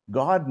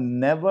 God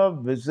never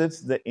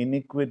visits the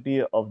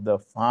iniquity of the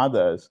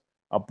fathers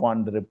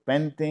upon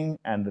repenting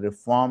and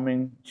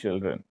reforming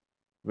children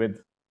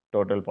with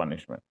total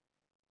punishment.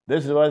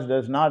 This verse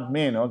does not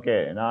mean,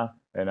 okay,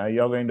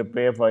 you're going to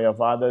pay for your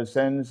father's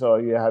sins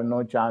or you have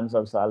no chance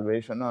of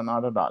salvation. No,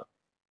 not at all.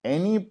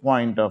 Any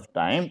point of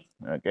time,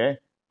 okay,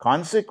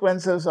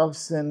 consequences of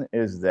sin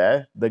is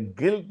there. The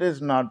guilt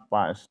is not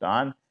passed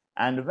on.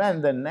 And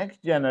when the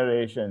next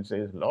generation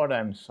says, "Lord,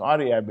 I'm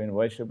sorry, I've been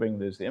worshiping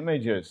these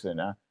images,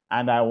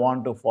 and I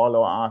want to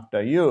follow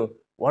after you,"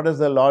 what does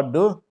the Lord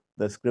do?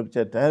 The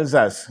scripture tells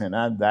us,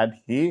 that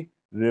He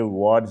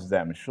rewards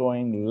them,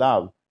 showing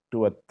love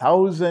to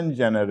 1,000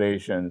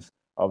 generations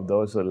of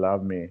those who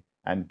love me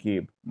and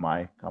keep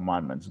my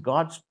commandments.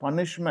 God's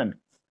punishment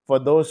for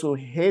those who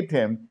hate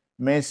him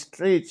may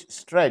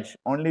stretch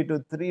only to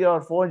 3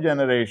 or 4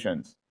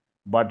 generations,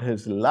 but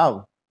his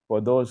love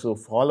for those who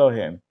follow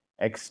him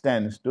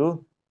extends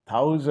to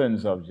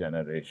thousands of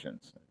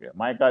generations. Okay.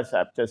 Micah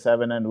chapter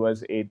 7 and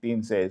verse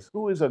 18 says,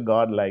 "Who is a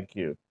God like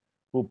you,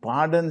 who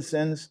pardons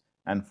sins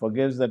and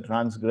forgives the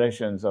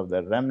transgressions of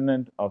the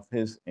remnant of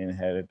his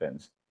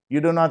inheritance?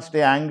 You do not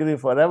stay angry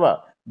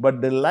forever,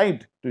 but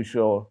delight to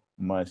show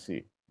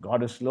mercy."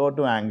 God is slow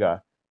to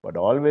anger, but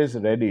always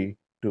ready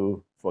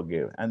to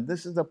forgive. And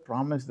this is the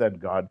promise that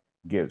God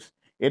gives.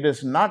 It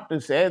is not to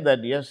say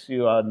that, yes,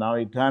 you are now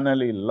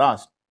eternally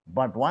lost,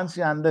 but once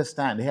you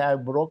understand, hey,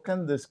 I've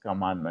broken this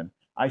commandment.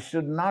 I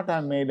should not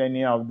have made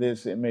any of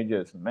these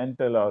images,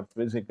 mental or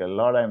physical.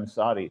 Lord, I'm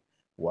sorry.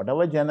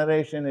 Whatever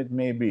generation it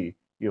may be,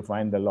 you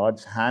find the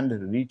Lord's hand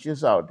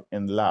reaches out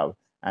in love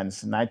and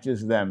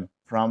snatches them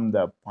from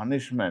the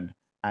punishment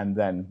and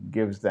then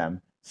gives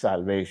them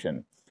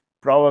salvation.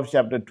 Proverbs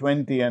chapter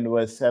 20 and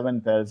verse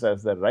 7 tells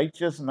us, "The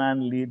righteous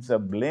man leads a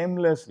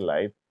blameless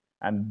life,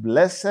 and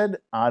blessed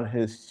are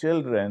his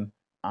children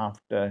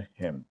after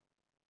him."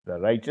 The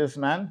righteous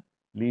man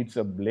leads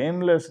a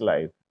blameless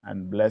life,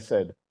 and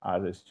blessed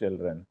are his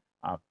children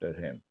after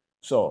him.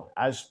 So,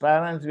 as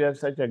parents, we have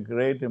such a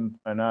great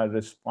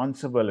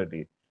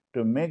responsibility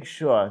to make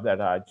sure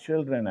that our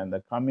children and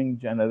the coming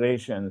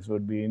generations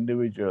would be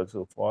individuals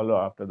who follow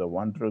after the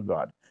one true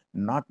God,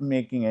 not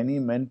making any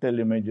mental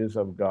images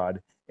of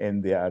God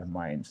in their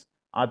minds.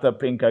 Arthur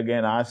Pink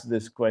again asked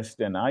this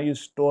question: Are you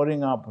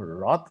storing up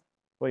wrath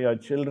for your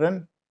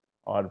children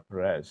or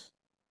praise?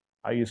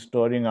 Are you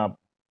storing up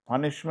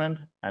punishment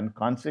and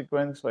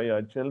consequence for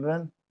your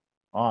children?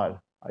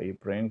 Or are you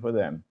praying for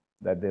them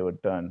that they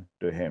would turn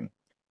to Him?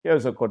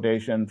 Here's a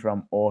quotation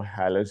from O.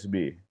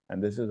 Hallesby,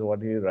 and this is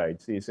what he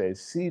writes. He says,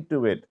 "See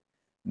to it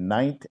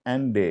night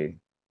and day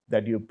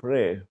that you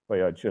pray for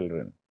your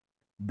children.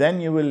 Then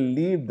you will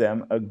leave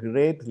them a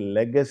great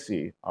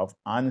legacy of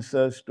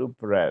answers to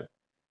prayer,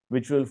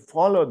 which will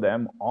follow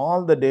them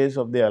all the days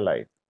of their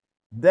life.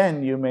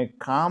 Then you may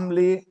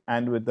calmly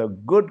and with a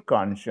good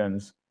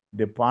conscience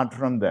depart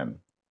from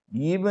them,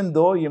 even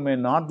though you may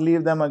not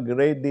leave them a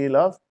great deal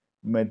of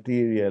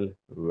material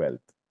wealth."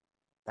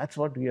 That's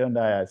what you and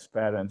I, as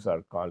parents,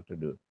 are called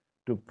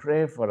to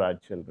pray for our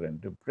children,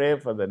 to pray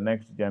for the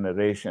next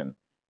generation.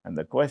 And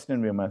the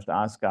question we must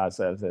ask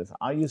ourselves is,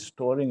 are you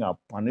storing up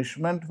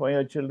punishment for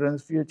your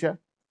children's future?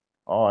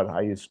 Or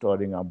are you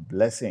storing up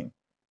blessing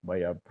by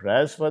your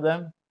prayers for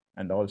them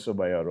and also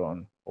by your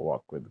own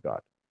walk with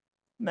God?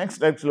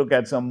 Next, let's look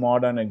at some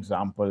modern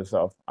examples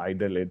of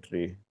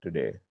idolatry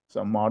today.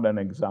 Some modern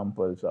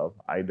examples of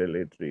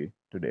idolatry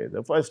today.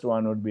 The first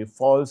one would be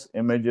false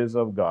images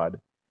of God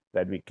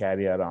that we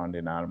carry around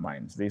in our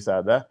minds. These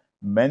are the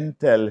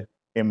mental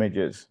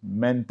images.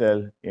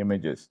 Mental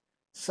images.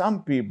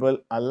 Some people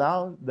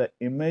allow the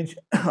image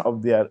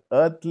of their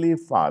earthly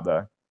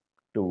father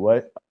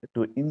to,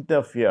 to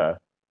interfere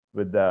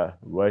with the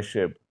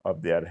worship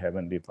of their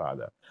heavenly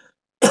father.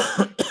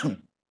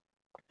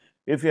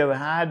 If you have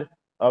had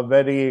a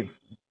very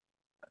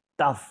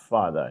tough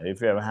father,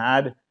 if you have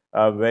had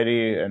a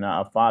very,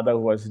 a father who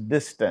was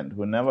distant,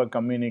 who never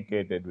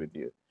communicated with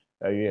you,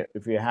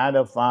 if you had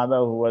a father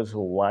who was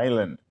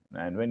violent,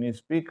 and when you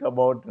speak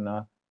about,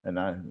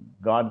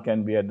 God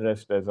can be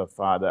addressed as a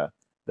father,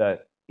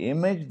 the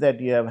image that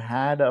you have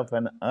had of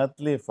an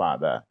earthly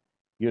father,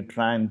 you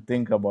try and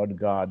think about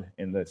God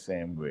in the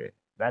same way.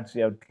 That's,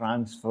 you have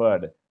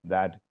transferred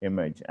that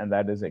image, and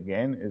that is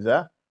again is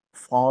a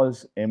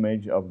false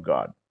image of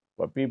God.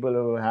 For people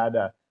who had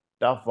a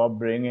tough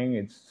upbringing,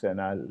 it's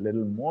a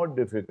little more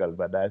difficult.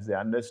 But as they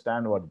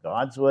understand what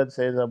God's word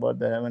says about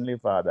the Heavenly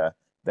Father,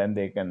 then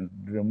they can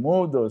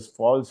remove those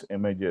false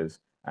images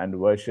and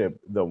worship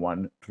the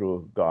one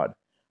true God.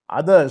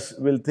 Others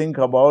will think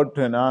about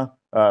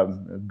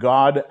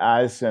God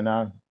as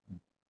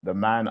the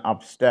man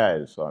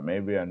upstairs, or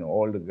maybe an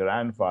old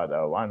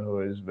grandfather, one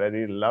who is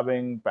very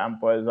loving,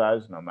 pampers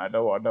us no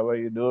matter whatever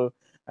you do.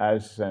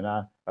 As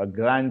a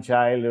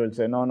grandchild, will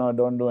say, "No, no,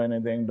 don't do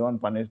anything, don't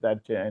punish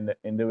that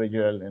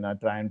individual,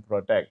 try and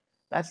protect."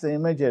 That's the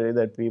imagery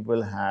that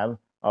people have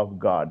of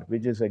God,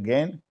 which is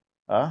again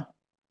a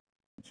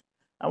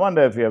I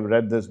wonder if you have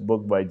read this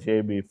book by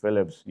J.B.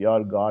 Phillips,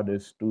 Your God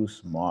is Too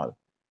Small.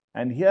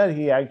 And here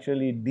he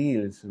actually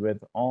deals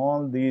with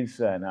all these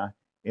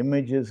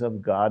images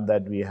of God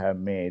that we have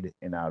made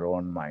in our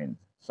own minds.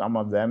 Some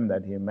of them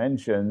that he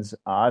mentions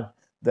are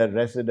the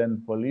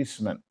resident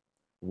policeman,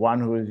 one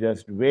who is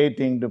just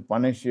waiting to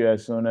punish you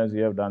as soon as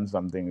you have done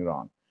something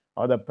wrong.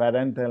 Or the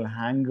parental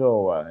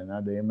hangover,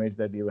 the image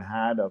that you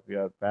had of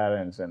your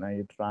parents, and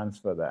you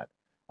transfer that.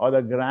 Or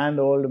the grand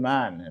old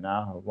man,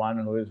 one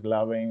who is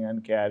loving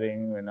and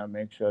caring,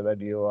 make sure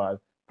that you are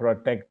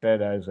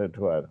protected, as it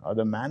were. Or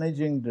the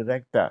managing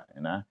director,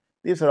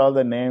 these are all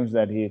the names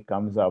that he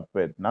comes up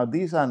with. Now,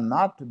 these are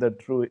not the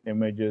true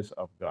images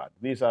of God.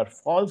 These are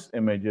false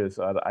images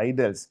or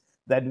idols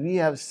that we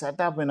have set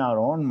up in our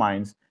own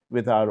minds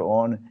with our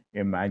own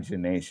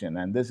imagination.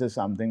 And this is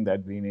something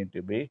that we need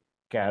to be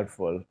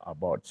careful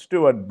about.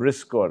 Stuart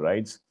Briscoe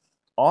writes,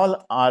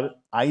 all our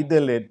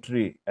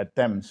idolatry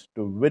attempts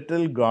to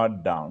whittle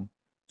God down,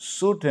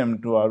 suit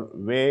him to our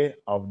way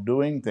of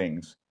doing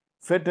things,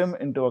 fit him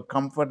into a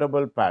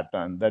comfortable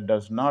pattern that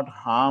does not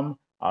harm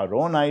our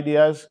own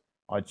ideas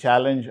or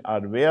challenge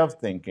our way of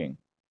thinking.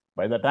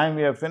 By the time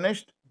we have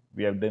finished,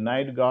 we have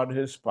denied God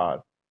his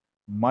power,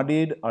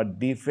 muddied or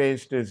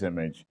defaced his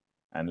image,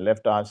 and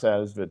left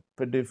ourselves with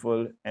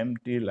pitiful,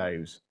 empty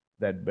lives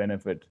that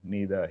benefit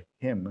neither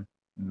him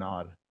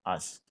nor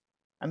us.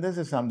 And this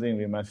is something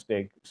we must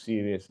take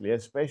seriously,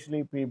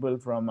 especially people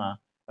from a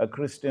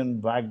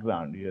Christian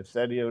background. You have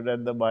said you've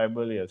read the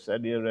Bible, you have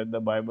said you've read the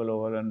Bible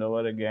over and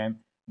over again,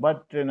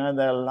 but there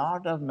are a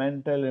lot of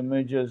mental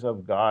images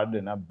of God,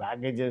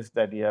 baggages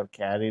that you have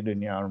carried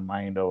in your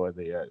mind over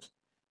the years.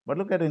 But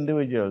look at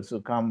individuals who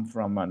come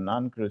from a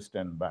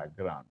non-Christian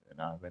background.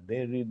 When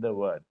they read the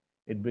word,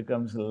 it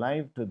becomes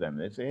life to them.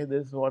 They say, hey,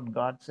 this is what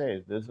God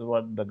says. This is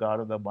what the God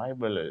of the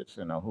Bible is,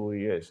 who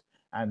he is.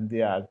 And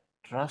they are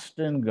trust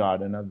in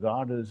God,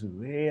 God is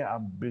way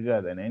up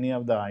bigger than any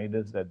of the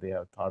idols that they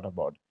have thought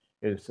about.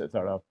 It sort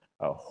of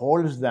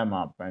holds them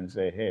up and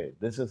say, hey,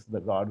 this is the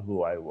God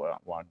who I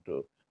want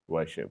to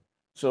worship.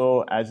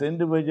 So as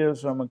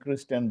individuals from a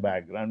Christian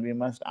background, we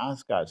must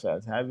ask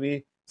ourselves, have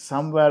we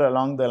somewhere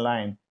along the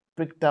line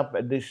picked up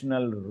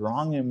additional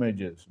wrong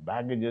images,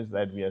 baggages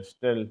that we are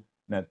still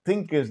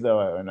think is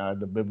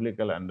the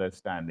biblical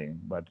understanding,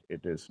 but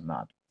it is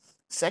not.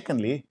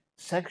 Secondly,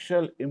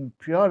 sexual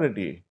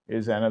impurity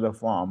is another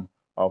form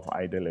of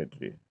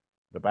idolatry.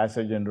 The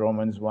passage in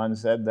Romans 1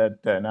 said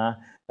that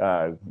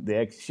they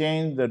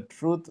exchanged the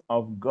truth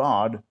of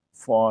God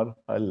for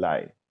a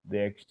lie.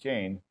 They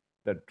exchanged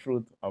the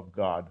truth of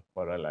God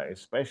for our life,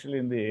 especially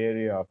in the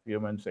area of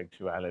human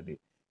sexuality.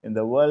 In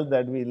the world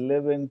that we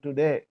live in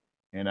today,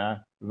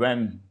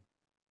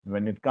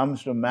 when it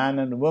comes to man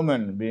and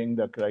woman being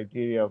the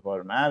criteria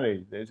for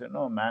marriage, they say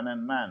no, man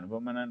and man,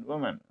 woman and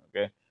woman.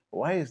 Okay,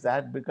 why is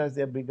that? Because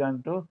they have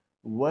begun to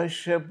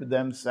worship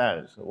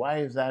themselves. Why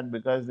is that?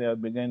 Because they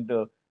have begun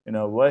to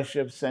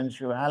worship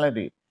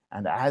sensuality,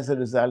 and as a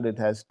result, it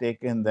has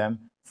taken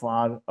them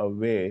far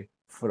away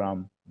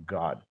from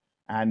God.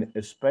 And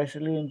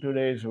especially in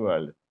today's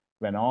world,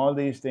 when all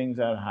these things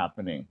are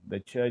happening, the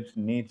church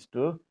needs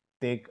to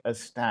take a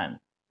stand.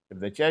 If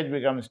the church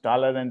becomes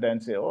tolerant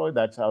and say, oh,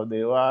 that's how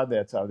they are,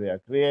 that's how they are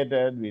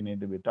created, we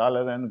need to be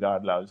tolerant,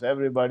 God loves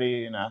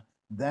everybody,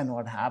 then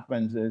what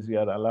happens is we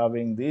are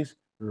allowing these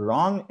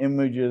wrong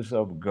images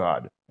of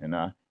God,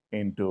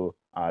 into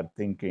our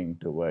thinking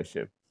to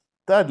worship.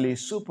 Thirdly,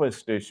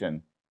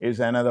 superstition is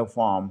another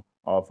form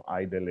of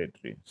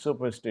idolatry.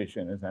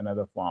 Superstition is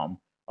another form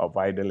of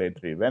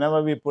idolatry.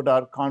 Whenever we put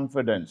our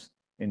confidence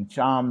in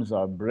charms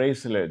or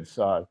bracelets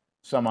or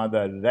some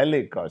other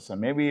relic or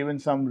maybe even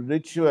some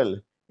ritual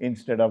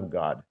instead of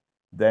God,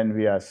 then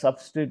we are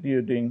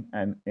substituting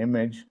an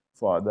image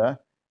for the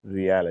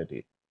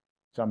reality.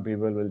 Some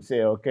people will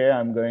say, okay,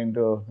 I'm going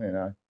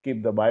to,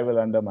 keep the Bible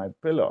under my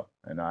pillow.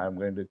 I'm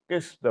going to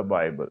kiss the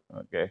Bible.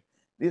 Okay.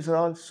 These are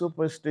all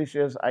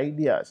superstitious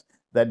ideas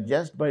that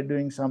just by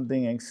doing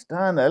something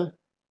external,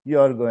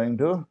 you're going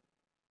to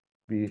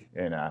be,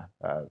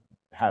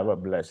 have a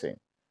blessing.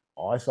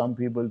 Or some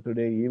people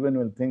today even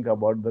will think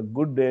about the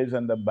good days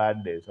and the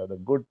bad days, or the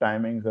good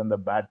timings and the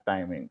bad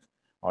timings.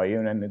 Or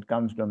even when it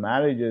comes to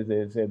marriages,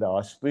 they say the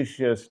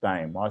auspicious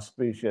time,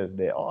 auspicious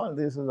day. All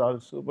this is all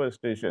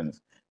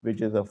superstitions,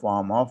 which is a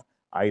form of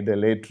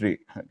idolatry.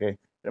 Okay.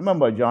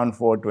 Remember, John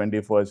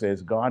 4:24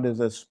 says, God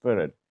is a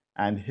spirit,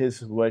 and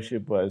his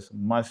worshippers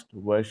must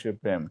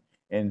worship him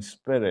in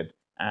spirit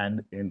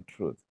and in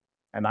truth.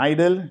 An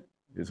idol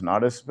is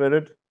not a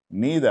spirit,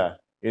 neither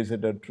is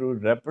it a true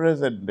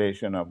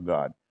representation of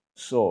God.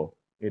 So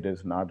it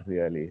is not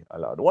really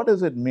allowed. What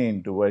does it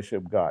mean to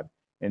worship God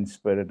in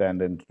spirit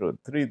and in truth?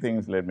 Three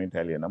things, let me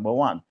tell you. Number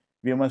one,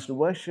 we must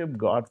worship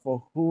God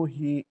for who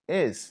he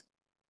is.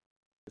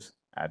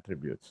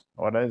 Attributes.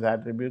 What are his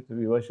attributes?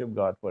 We worship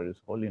God for his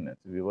holiness.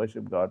 We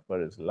worship God for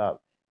his love.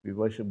 We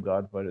worship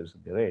God for his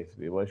grace.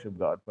 We worship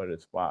God for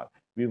his power.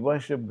 We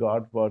worship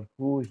God for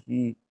who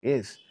he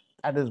is.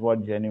 That is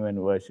what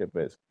genuine worship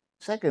is.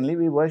 Secondly,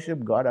 we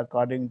worship God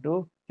according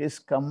to his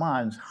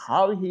commands,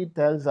 how he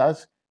tells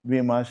us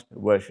we must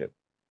worship.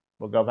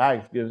 Book of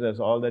Acts gives us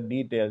all the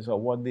details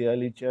of what the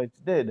early church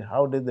did.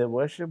 How did they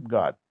worship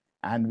God?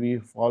 And we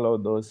follow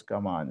those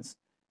commands.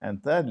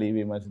 And thirdly,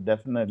 we must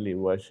definitely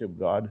worship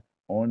God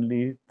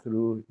only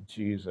through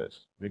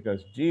Jesus,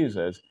 because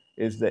Jesus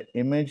is the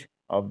image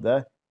of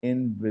the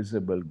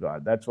invisible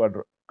God. That's what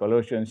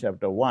Colossians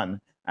chapter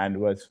 1 and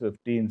verse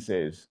 15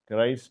 says.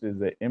 Christ is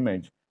the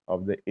image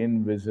of the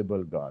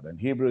invisible God. And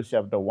Hebrews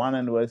chapter 1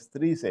 and verse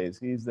 3 says,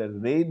 he is the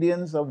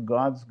radiance of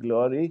God's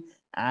glory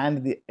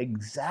and the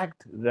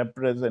exact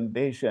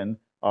representation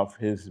of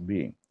his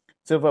being.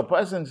 So if a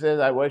person says,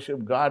 I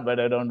worship God, but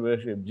I don't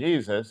worship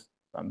Jesus,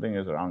 something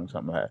is wrong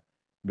somewhere,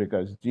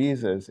 because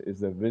Jesus is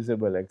the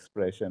visible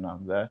expression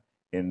of the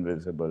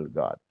invisible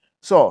God.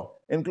 So,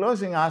 in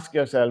closing, ask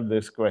yourself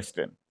this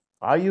question: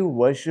 are you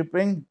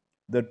worshiping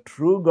the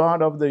true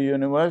God of the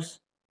universe,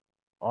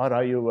 or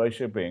are you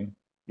worshiping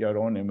your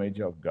own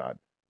image of God?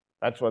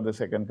 That's what the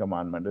second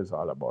commandment is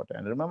all about.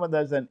 And remember,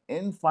 there's an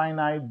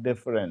infinite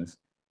difference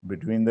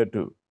between the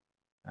two,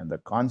 and the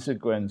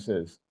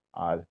consequences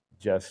are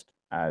just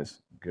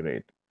as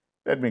great.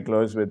 Let me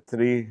close with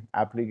three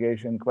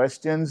application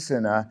questions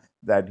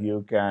that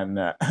you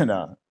can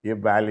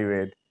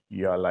evaluate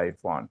your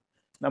life on.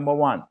 Number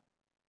one,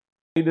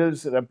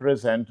 idols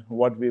represent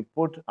what we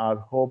put our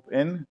hope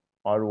in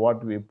or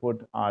what we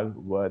put our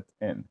worth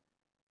in.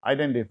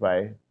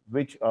 Identify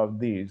which of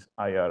these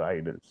are your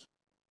idols.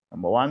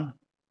 Number one,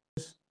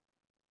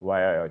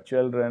 via your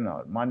children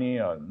or money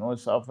or no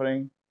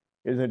suffering?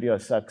 Is it your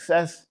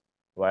success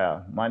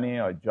via money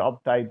or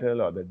job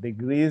title or the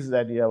degrees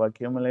that you have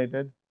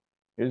accumulated?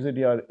 Is it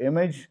your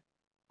image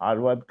or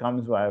what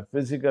comes via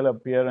physical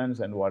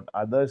appearance and what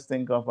others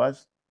think of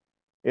us?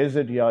 Is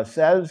it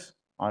yourselves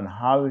on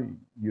how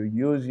you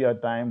use your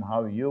time,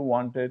 how you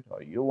want it,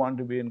 or you want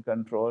to be in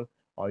control,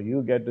 or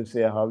you get to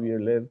say how you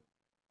live?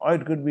 Or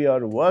it could be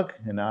your work,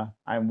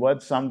 I'm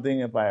worth something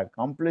if I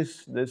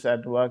accomplish this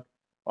at work,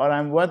 or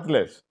I'm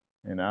worthless,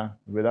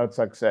 without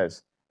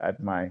success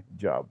at my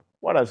job.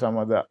 What are some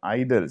of the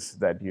idols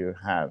that you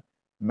have?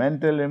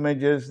 Mental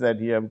images that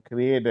you have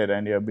created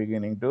and you're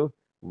beginning to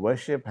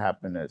worship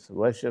happiness,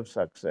 worship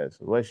success,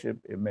 worship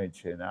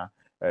image,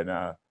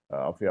 and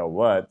of your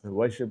worth,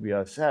 worship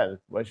yourself,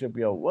 worship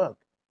your work.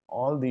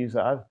 All these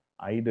are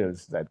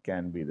idols that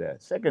can be there.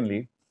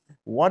 Secondly,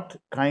 what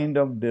kind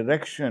of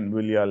direction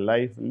will your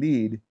life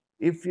lead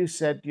if you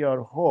set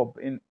your hope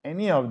in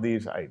any of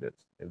these idols?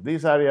 If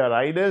these are your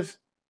idols,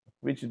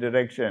 which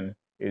direction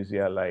is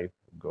your life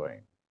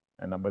going?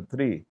 And number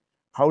three,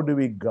 How do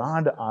we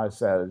guard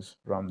ourselves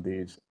from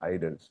these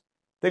idols?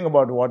 Think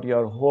about what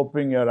you're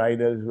hoping your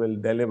idols will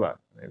deliver.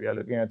 Maybe you're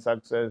looking at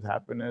success,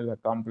 happiness,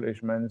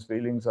 accomplishments,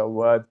 feelings of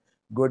worth,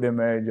 good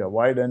image,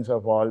 avoidance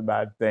of all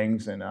bad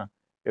things.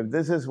 If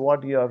this is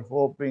what you're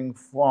hoping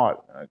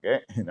for, okay,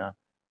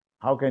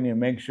 how can you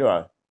make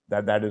sure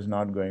that that is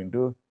not going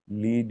to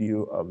lead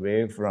you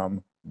away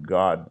from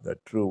God, the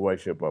true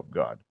worship of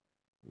God?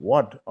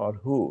 What or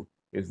who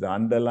is the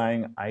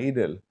underlying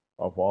idol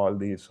of all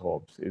these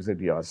hopes? Is it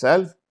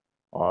yourself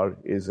or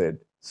is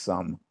it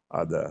some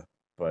other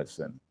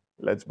person?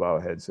 Let's bow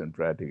our heads in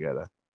prayer together.